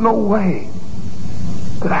 There was no way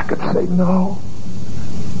that I could say no.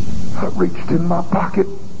 I reached in my pocket.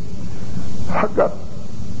 I got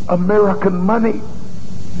American money.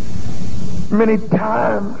 Many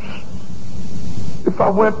times, if I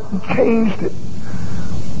went and changed it,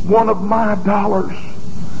 one of my dollars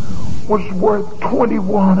was worth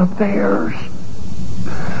 21 of theirs.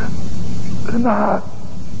 And I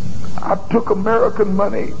took American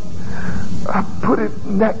money. I put it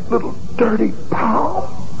in that little dirty palm,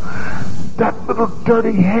 that little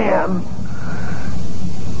dirty hand.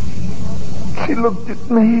 She looked at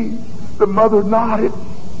me. The mother nodded.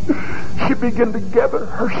 She began to gather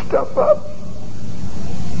her stuff up.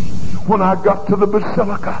 When I got to the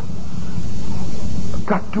basilica, I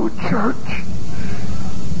got to a church,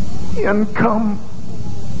 in come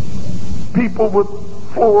people with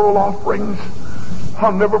floral offerings.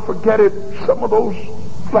 I'll never forget it. Some of those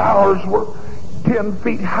flowers were 10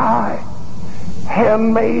 feet high,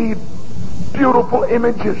 handmade, beautiful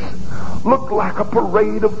images, looked like a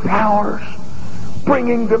parade of flowers,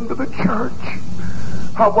 bringing them to the church.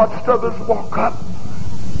 I watched others walk up,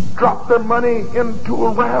 drop their money into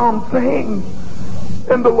a round thing,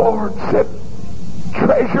 and the Lord said,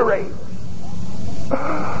 treasury.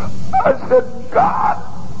 I said, God,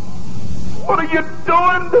 what are you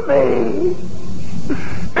doing to me?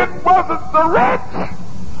 It wasn't the rich.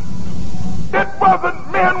 It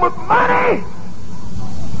wasn't men with money.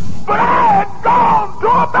 But I had gone to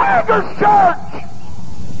a beggar's church.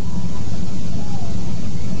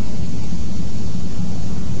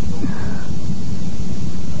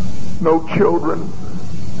 No children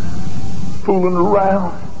fooling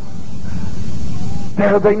around.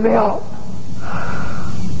 There they knelt.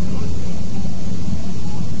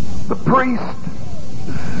 The priest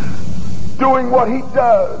doing what he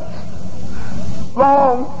does.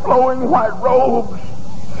 Long flowing white robes.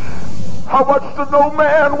 I watched an old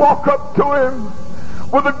man walk up to him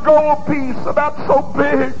with a gold piece about so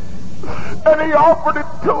big, and he offered it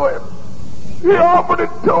to him. He offered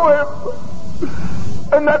it to him.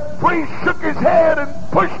 And that priest shook his head and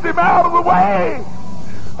pushed him out of the way.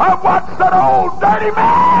 I watched that old dirty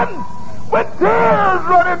man with tears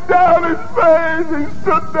running down his face. He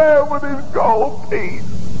stood there with his gold piece.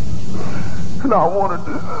 And I wanted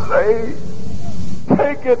to say,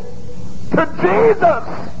 take it to Jesus.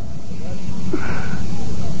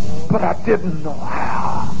 But I didn't know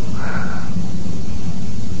how.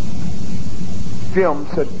 Jim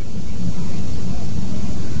said,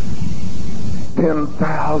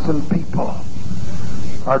 10,000 people.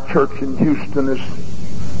 Our church in Houston is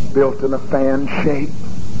built in a fan shape,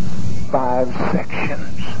 5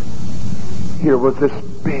 sections. Here was this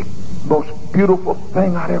big, most beautiful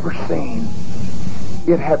thing I'd ever seen.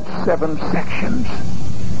 It had 7 sections,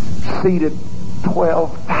 seated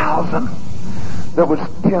 12,000. There was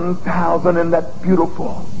 10,000 in that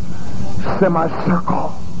beautiful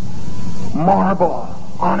semicircle, marble,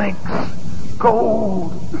 onyx,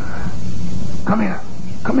 gold. Come here,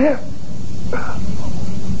 come here.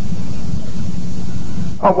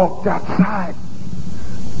 I walked outside.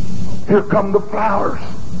 Here come the flowers.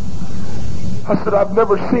 I said, I've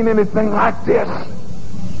never seen anything like this.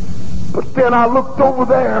 But then I looked over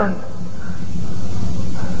there and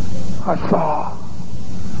I saw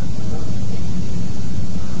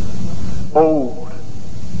old,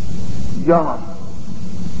 young,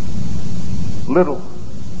 little,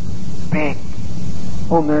 big,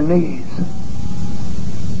 on their knees,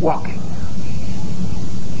 walking.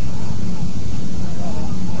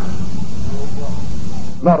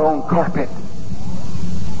 Not on carpet,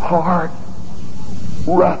 hard,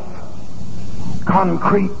 rough,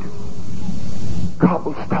 concrete,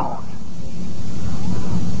 cobblestone.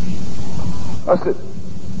 I said,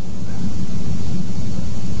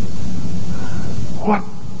 what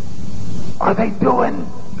are they doing?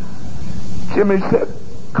 Jimmy said,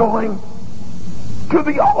 going to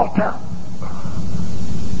the altar.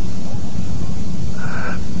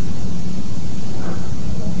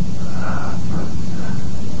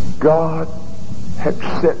 God had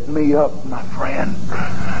set me up, my friend.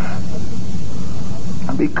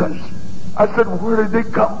 Because I said, where did they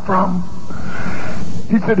come from?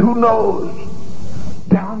 He said, who knows?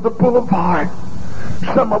 Down the boulevard.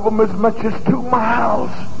 Some of them as much as 2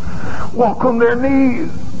 miles. Walk on their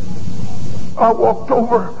knees. I walked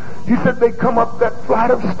over. He said they come up that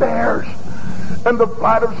flight of stairs. And the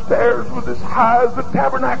flight of stairs was as high as the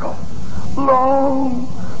tabernacle. Long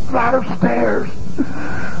flight of stairs.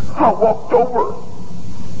 I walked over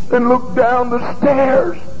and looked down the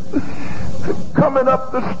stairs. Coming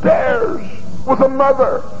up the stairs was a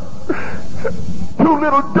mother. 2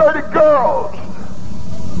 little dirty girls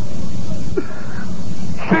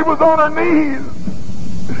She was on her knees.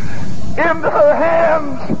 In her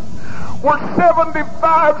hands were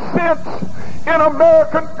 75 cents in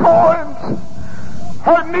American coins.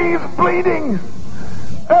 Her knees bleeding.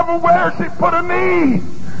 Everywhere she put a knee,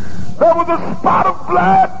 there was a spot of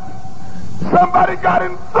blood. Somebody got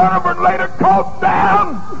in front of her and laid her coat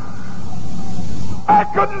down. I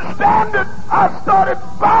couldn't stand it. I started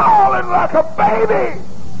bawling like a baby.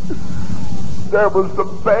 There was the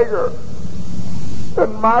beggar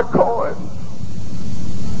and my coins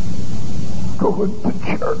going to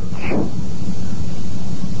church.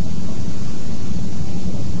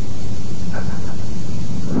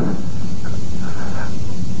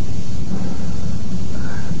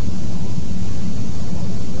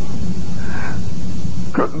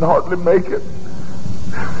 Couldn't hardly make it.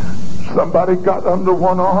 Somebody got under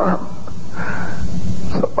one arm,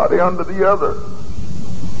 somebody under the other.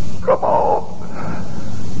 Come on.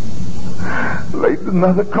 Laid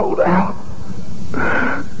another coat out.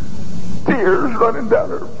 Tears running down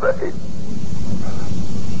her face.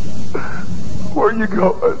 Where are you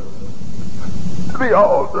going? To the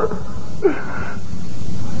altar.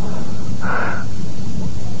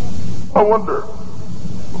 I wonder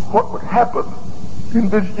what would happen in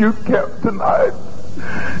this youth camp tonight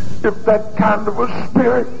if that kind of a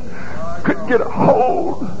spirit could get a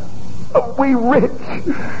hold of we rich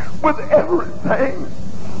with everything,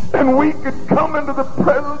 and we could come into the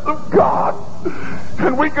presence of God,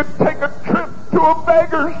 and we could take a trip to a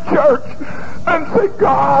beggar's church and say,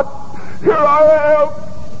 God, here I am,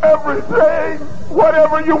 everything,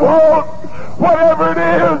 whatever you want, whatever it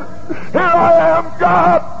is, here I am,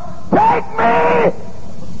 God, take me.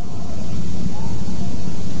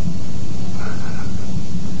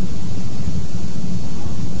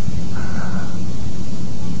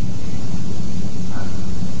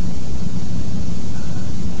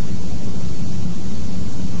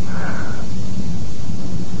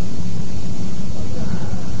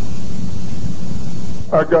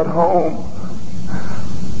 I got home.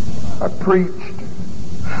 I preached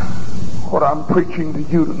what I'm preaching to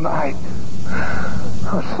you tonight.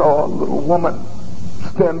 I saw a little woman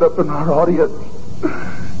stand up in our audience.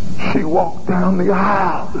 She walked down the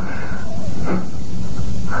aisle.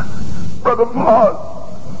 Brother Fauss,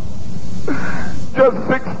 just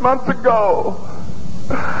 6 months ago,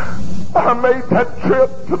 I made that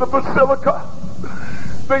trip to the Basilica.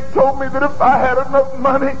 They told me that if I had enough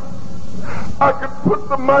money, I could put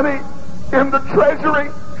the money in the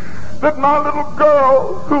treasury, that my little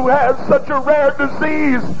girl who has such a rare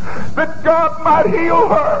disease, that God might heal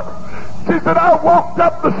her. She said, I walked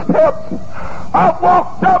up the steps. I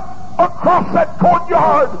walked up across that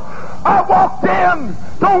courtyard. I walked in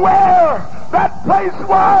to where that place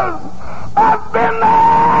was. I've been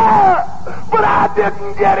there, but I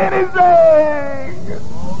didn't get anything.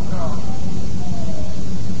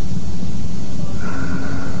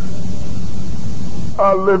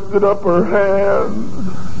 I lifted up her hand.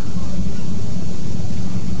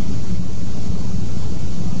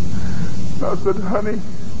 I said, honey,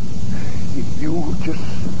 if you will just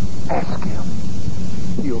ask him,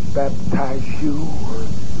 he'll baptize you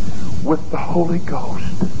with the Holy Ghost.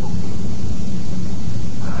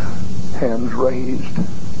 Hands raised.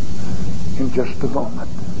 In just a moment,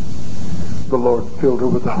 the Lord filled her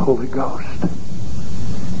with the Holy Ghost.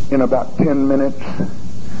 In about 10 minutes,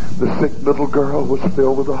 the sick little girl was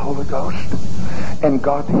filled with the Holy Ghost, and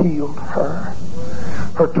God healed her.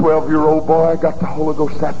 Her 12-year-old boy got the Holy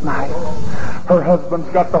Ghost that night. Her husband's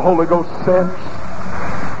got the Holy Ghost since,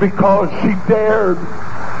 because she dared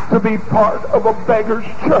to be part of a beggar's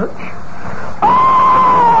church.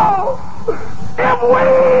 Oh! If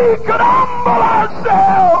we could humble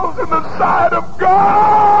ourselves in the sight of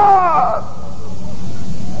God,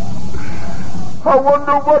 I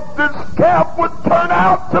wonder what this camp would turn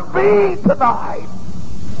out to be tonight.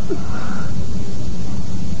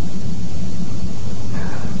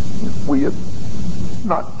 If we had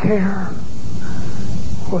not cared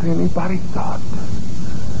what anybody thought.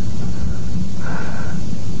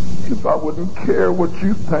 If I wouldn't care what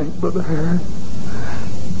you think, Brother Harry.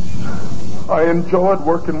 I enjoyed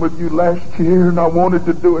working with you last year, and I wanted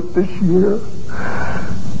to do it this year.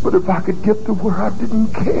 But if I could get to where I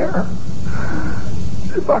didn't care,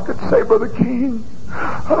 if I could say, Brother King,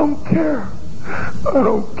 I don't care. I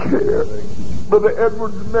don't care. Brother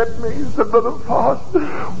Edwards met me. He said, Brother Fauss,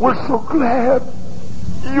 we're so glad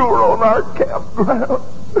you were on our campground.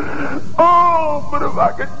 Oh, but if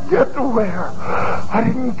I could get to where I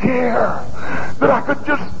didn't care, that I could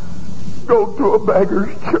just go to a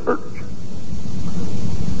beggar's church.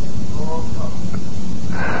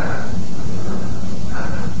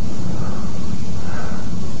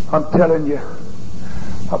 I'm telling you,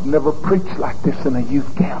 I've never preached like this in a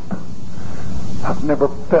youth camp. I've never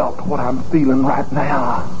felt what I'm feeling right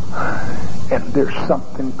now. And there's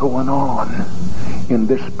something going on in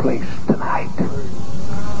this place tonight.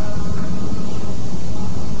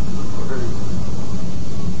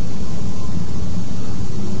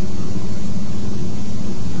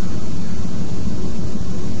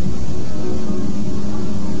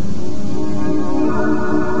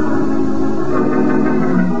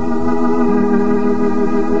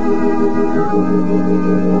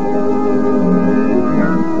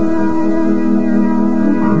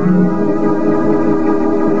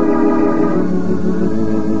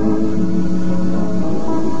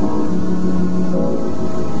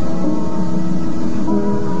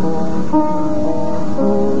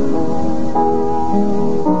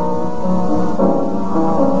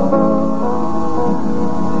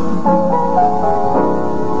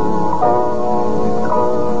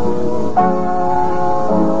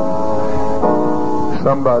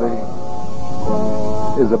 Somebody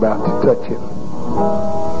is about to touch him.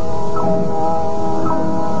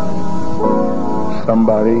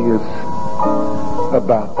 Somebody is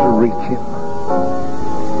about to reach him.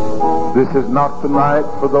 This is not the night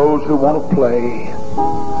for those who want to play.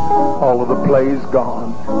 All of the play's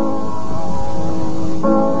gone.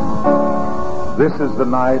 This is the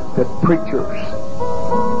night that preachers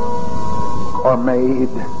are made.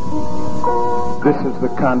 This is the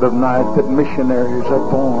kind of night that missionaries are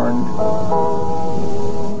born.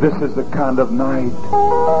 This is the kind of night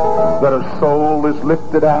that a soul is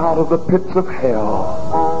lifted out of the pits of hell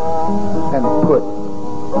and put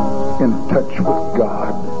in touch with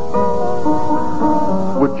God.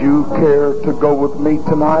 Would you care to go with me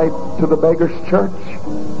tonight to the Beggars Church?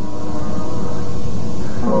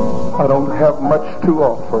 I don't have much to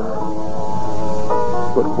offer,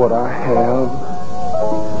 but what I have,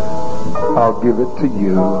 I'll give it to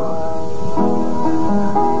you.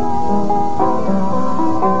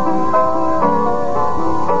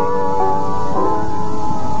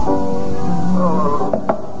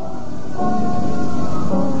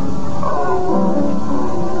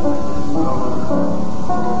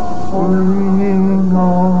 Bring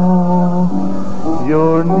all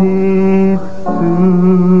your needs to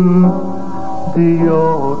the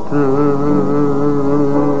altar.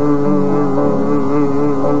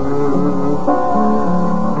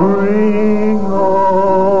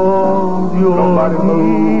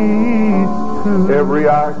 Every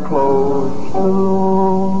eye closed.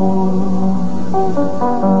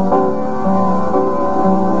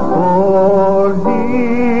 For he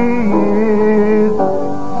is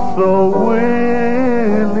so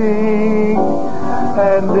willing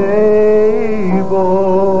and able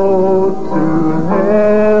to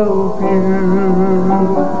help you.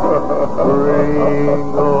 Bring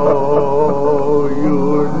all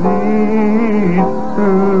your needs to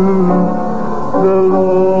the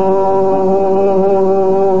Lord.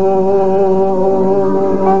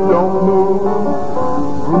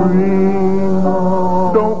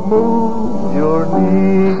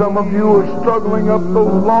 Some of you are struggling up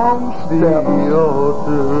those long steps.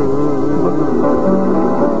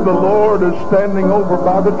 The Lord is standing over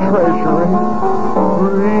by the treasury.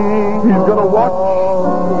 He's going to watch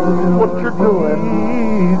what you're doing.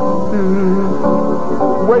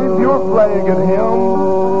 Wave your flag at Him,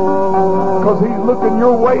 because He's looking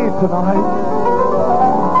your way tonight.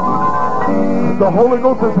 The Holy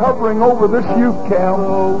Ghost is hovering over this youth camp,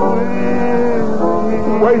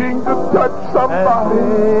 waiting to touch somebody.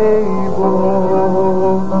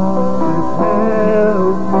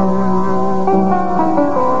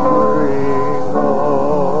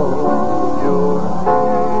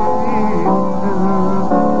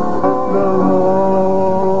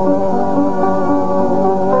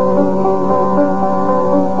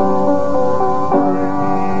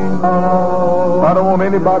 I don't want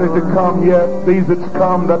anybody to come yet. These that's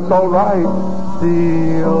come, that's all right.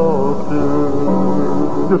 The altar.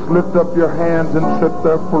 Just lift up your hands and sit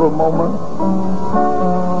there for a moment.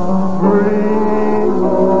 Bring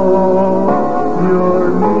all your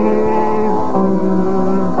needs to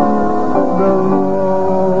the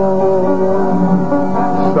Lord.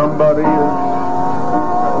 Somebody is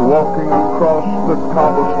walking across the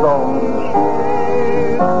cobblestones.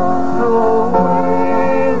 So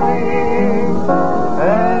willing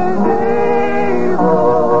and able.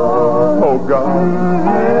 Oh God,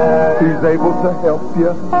 He's able to help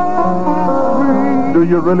you. Do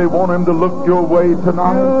you really want Him to look your way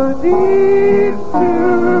tonight?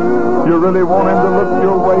 You really want Him to look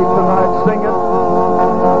your way tonight? Sing it.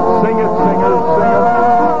 Sing it, singers, sing it.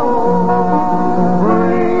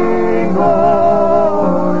 Bring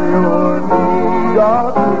all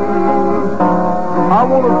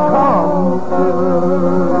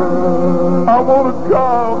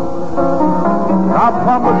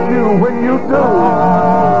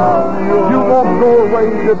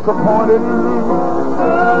afraid, disappointed,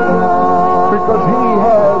 because He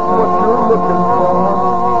has what you're looking for.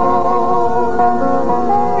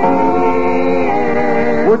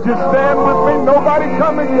 Would you stand with me? Nobody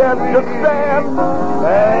coming yet. Just stand.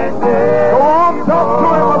 Go on, talk to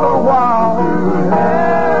Him a little while.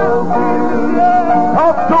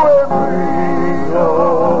 Talk to Him.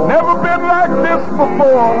 Never been like this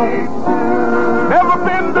before. Never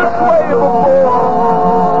been this way before.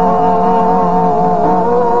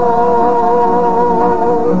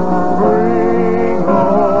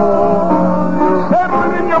 Settle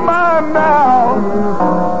it in your mind now.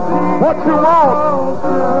 What you want.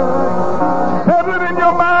 Settle it in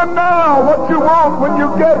your mind now. What you want when you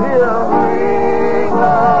get here.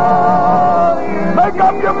 Make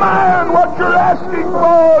up your mind what you're asking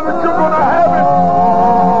for, that you're going to have it.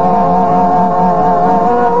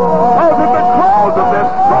 Because at the close of this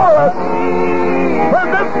chorus, when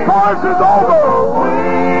this chorus is over,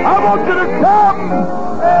 I want you to come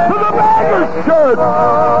to the Beggars church.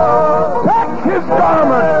 Touch His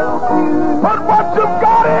garment. Put what you've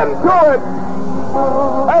got into it.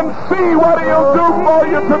 And see what He'll do for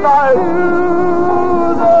you tonight.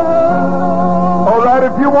 All right,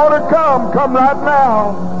 if you want to come right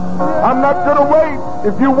now. I'm not going to wait.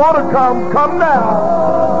 If you want to come now.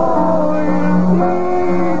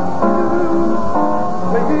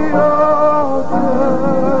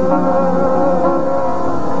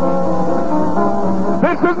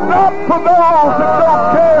 This is not for those that don't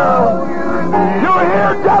care. You're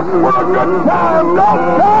here just for a good time. Don't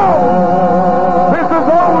go. This is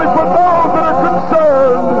only for those that are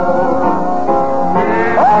concerned.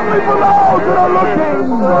 Only for those that are looking.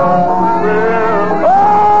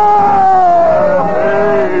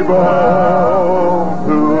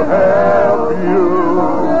 To help you,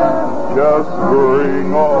 just bring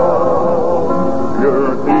all your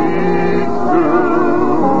needs to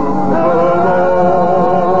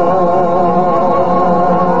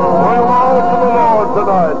the Lord.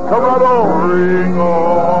 Tonight. Come right on.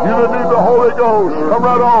 You that need the Holy Ghost, come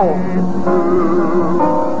right on.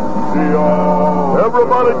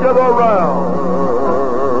 Everybody get around.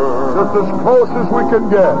 Just as close as we can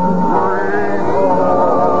get.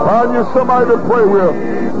 Find you somebody to pray with.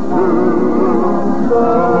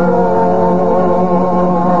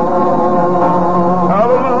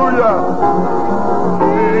 Hallelujah.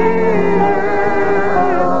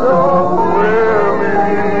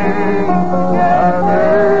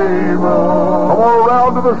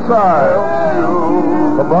 To the side.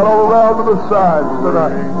 Come right all around to the side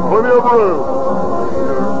tonight. Plenty of room.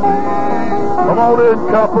 Come on in,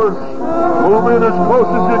 campers. Move in as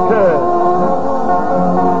close as you can.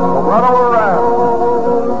 Come right all around.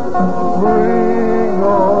 Bring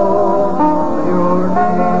all your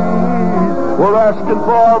needs. We're asking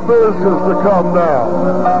for our visitors to come now.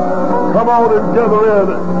 Come on and gather in.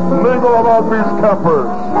 Mingle among these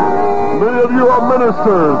campers. Many of you are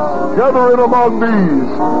ministers. Gather in among these.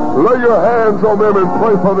 Lay your hands on them and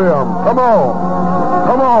pray for them. Come on.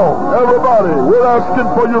 Come on, everybody. We're asking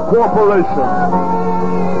for your cooperation.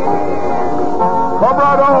 Come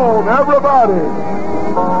right on, everybody.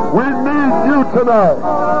 We need you tonight.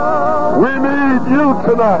 We need you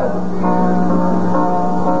tonight.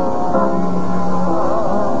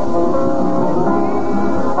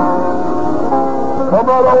 Come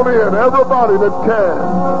right on in, everybody that can.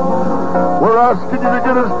 We're asking you to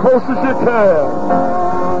get as close as you can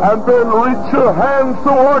and then reach your hands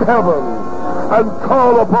toward heaven and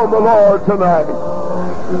call upon the Lord tonight.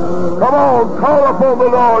 Come on, call upon the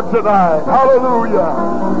Lord tonight. Hallelujah.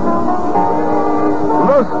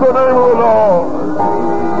 Bless the name of the Lord.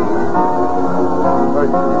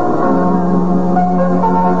 Thank you.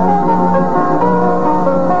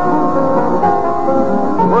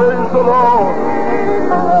 Praise the Lord.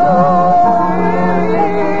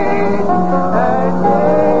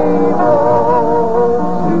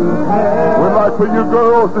 For you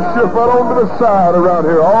girls to shift right on to the side around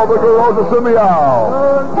here. All the girls that's in the aisle.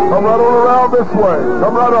 Come right on around this way.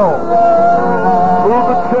 Come right on. Move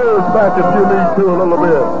the chairs back if you need to a little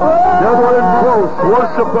bit. Gather in close.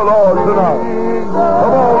 Worship the Lord tonight.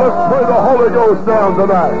 Come on, let's pray the Holy Ghost down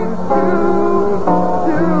tonight.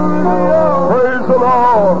 Praise the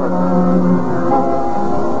Lord.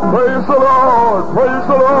 Praise the Lord. Praise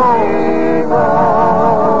the Lord.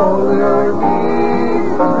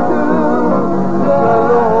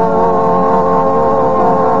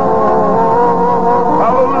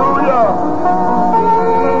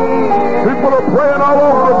 Praying all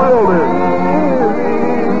over the building.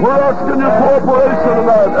 We're asking your cooperation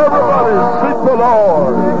tonight. Everybody seek the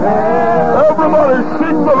Lord. Everybody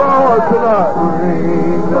seek the Lord tonight.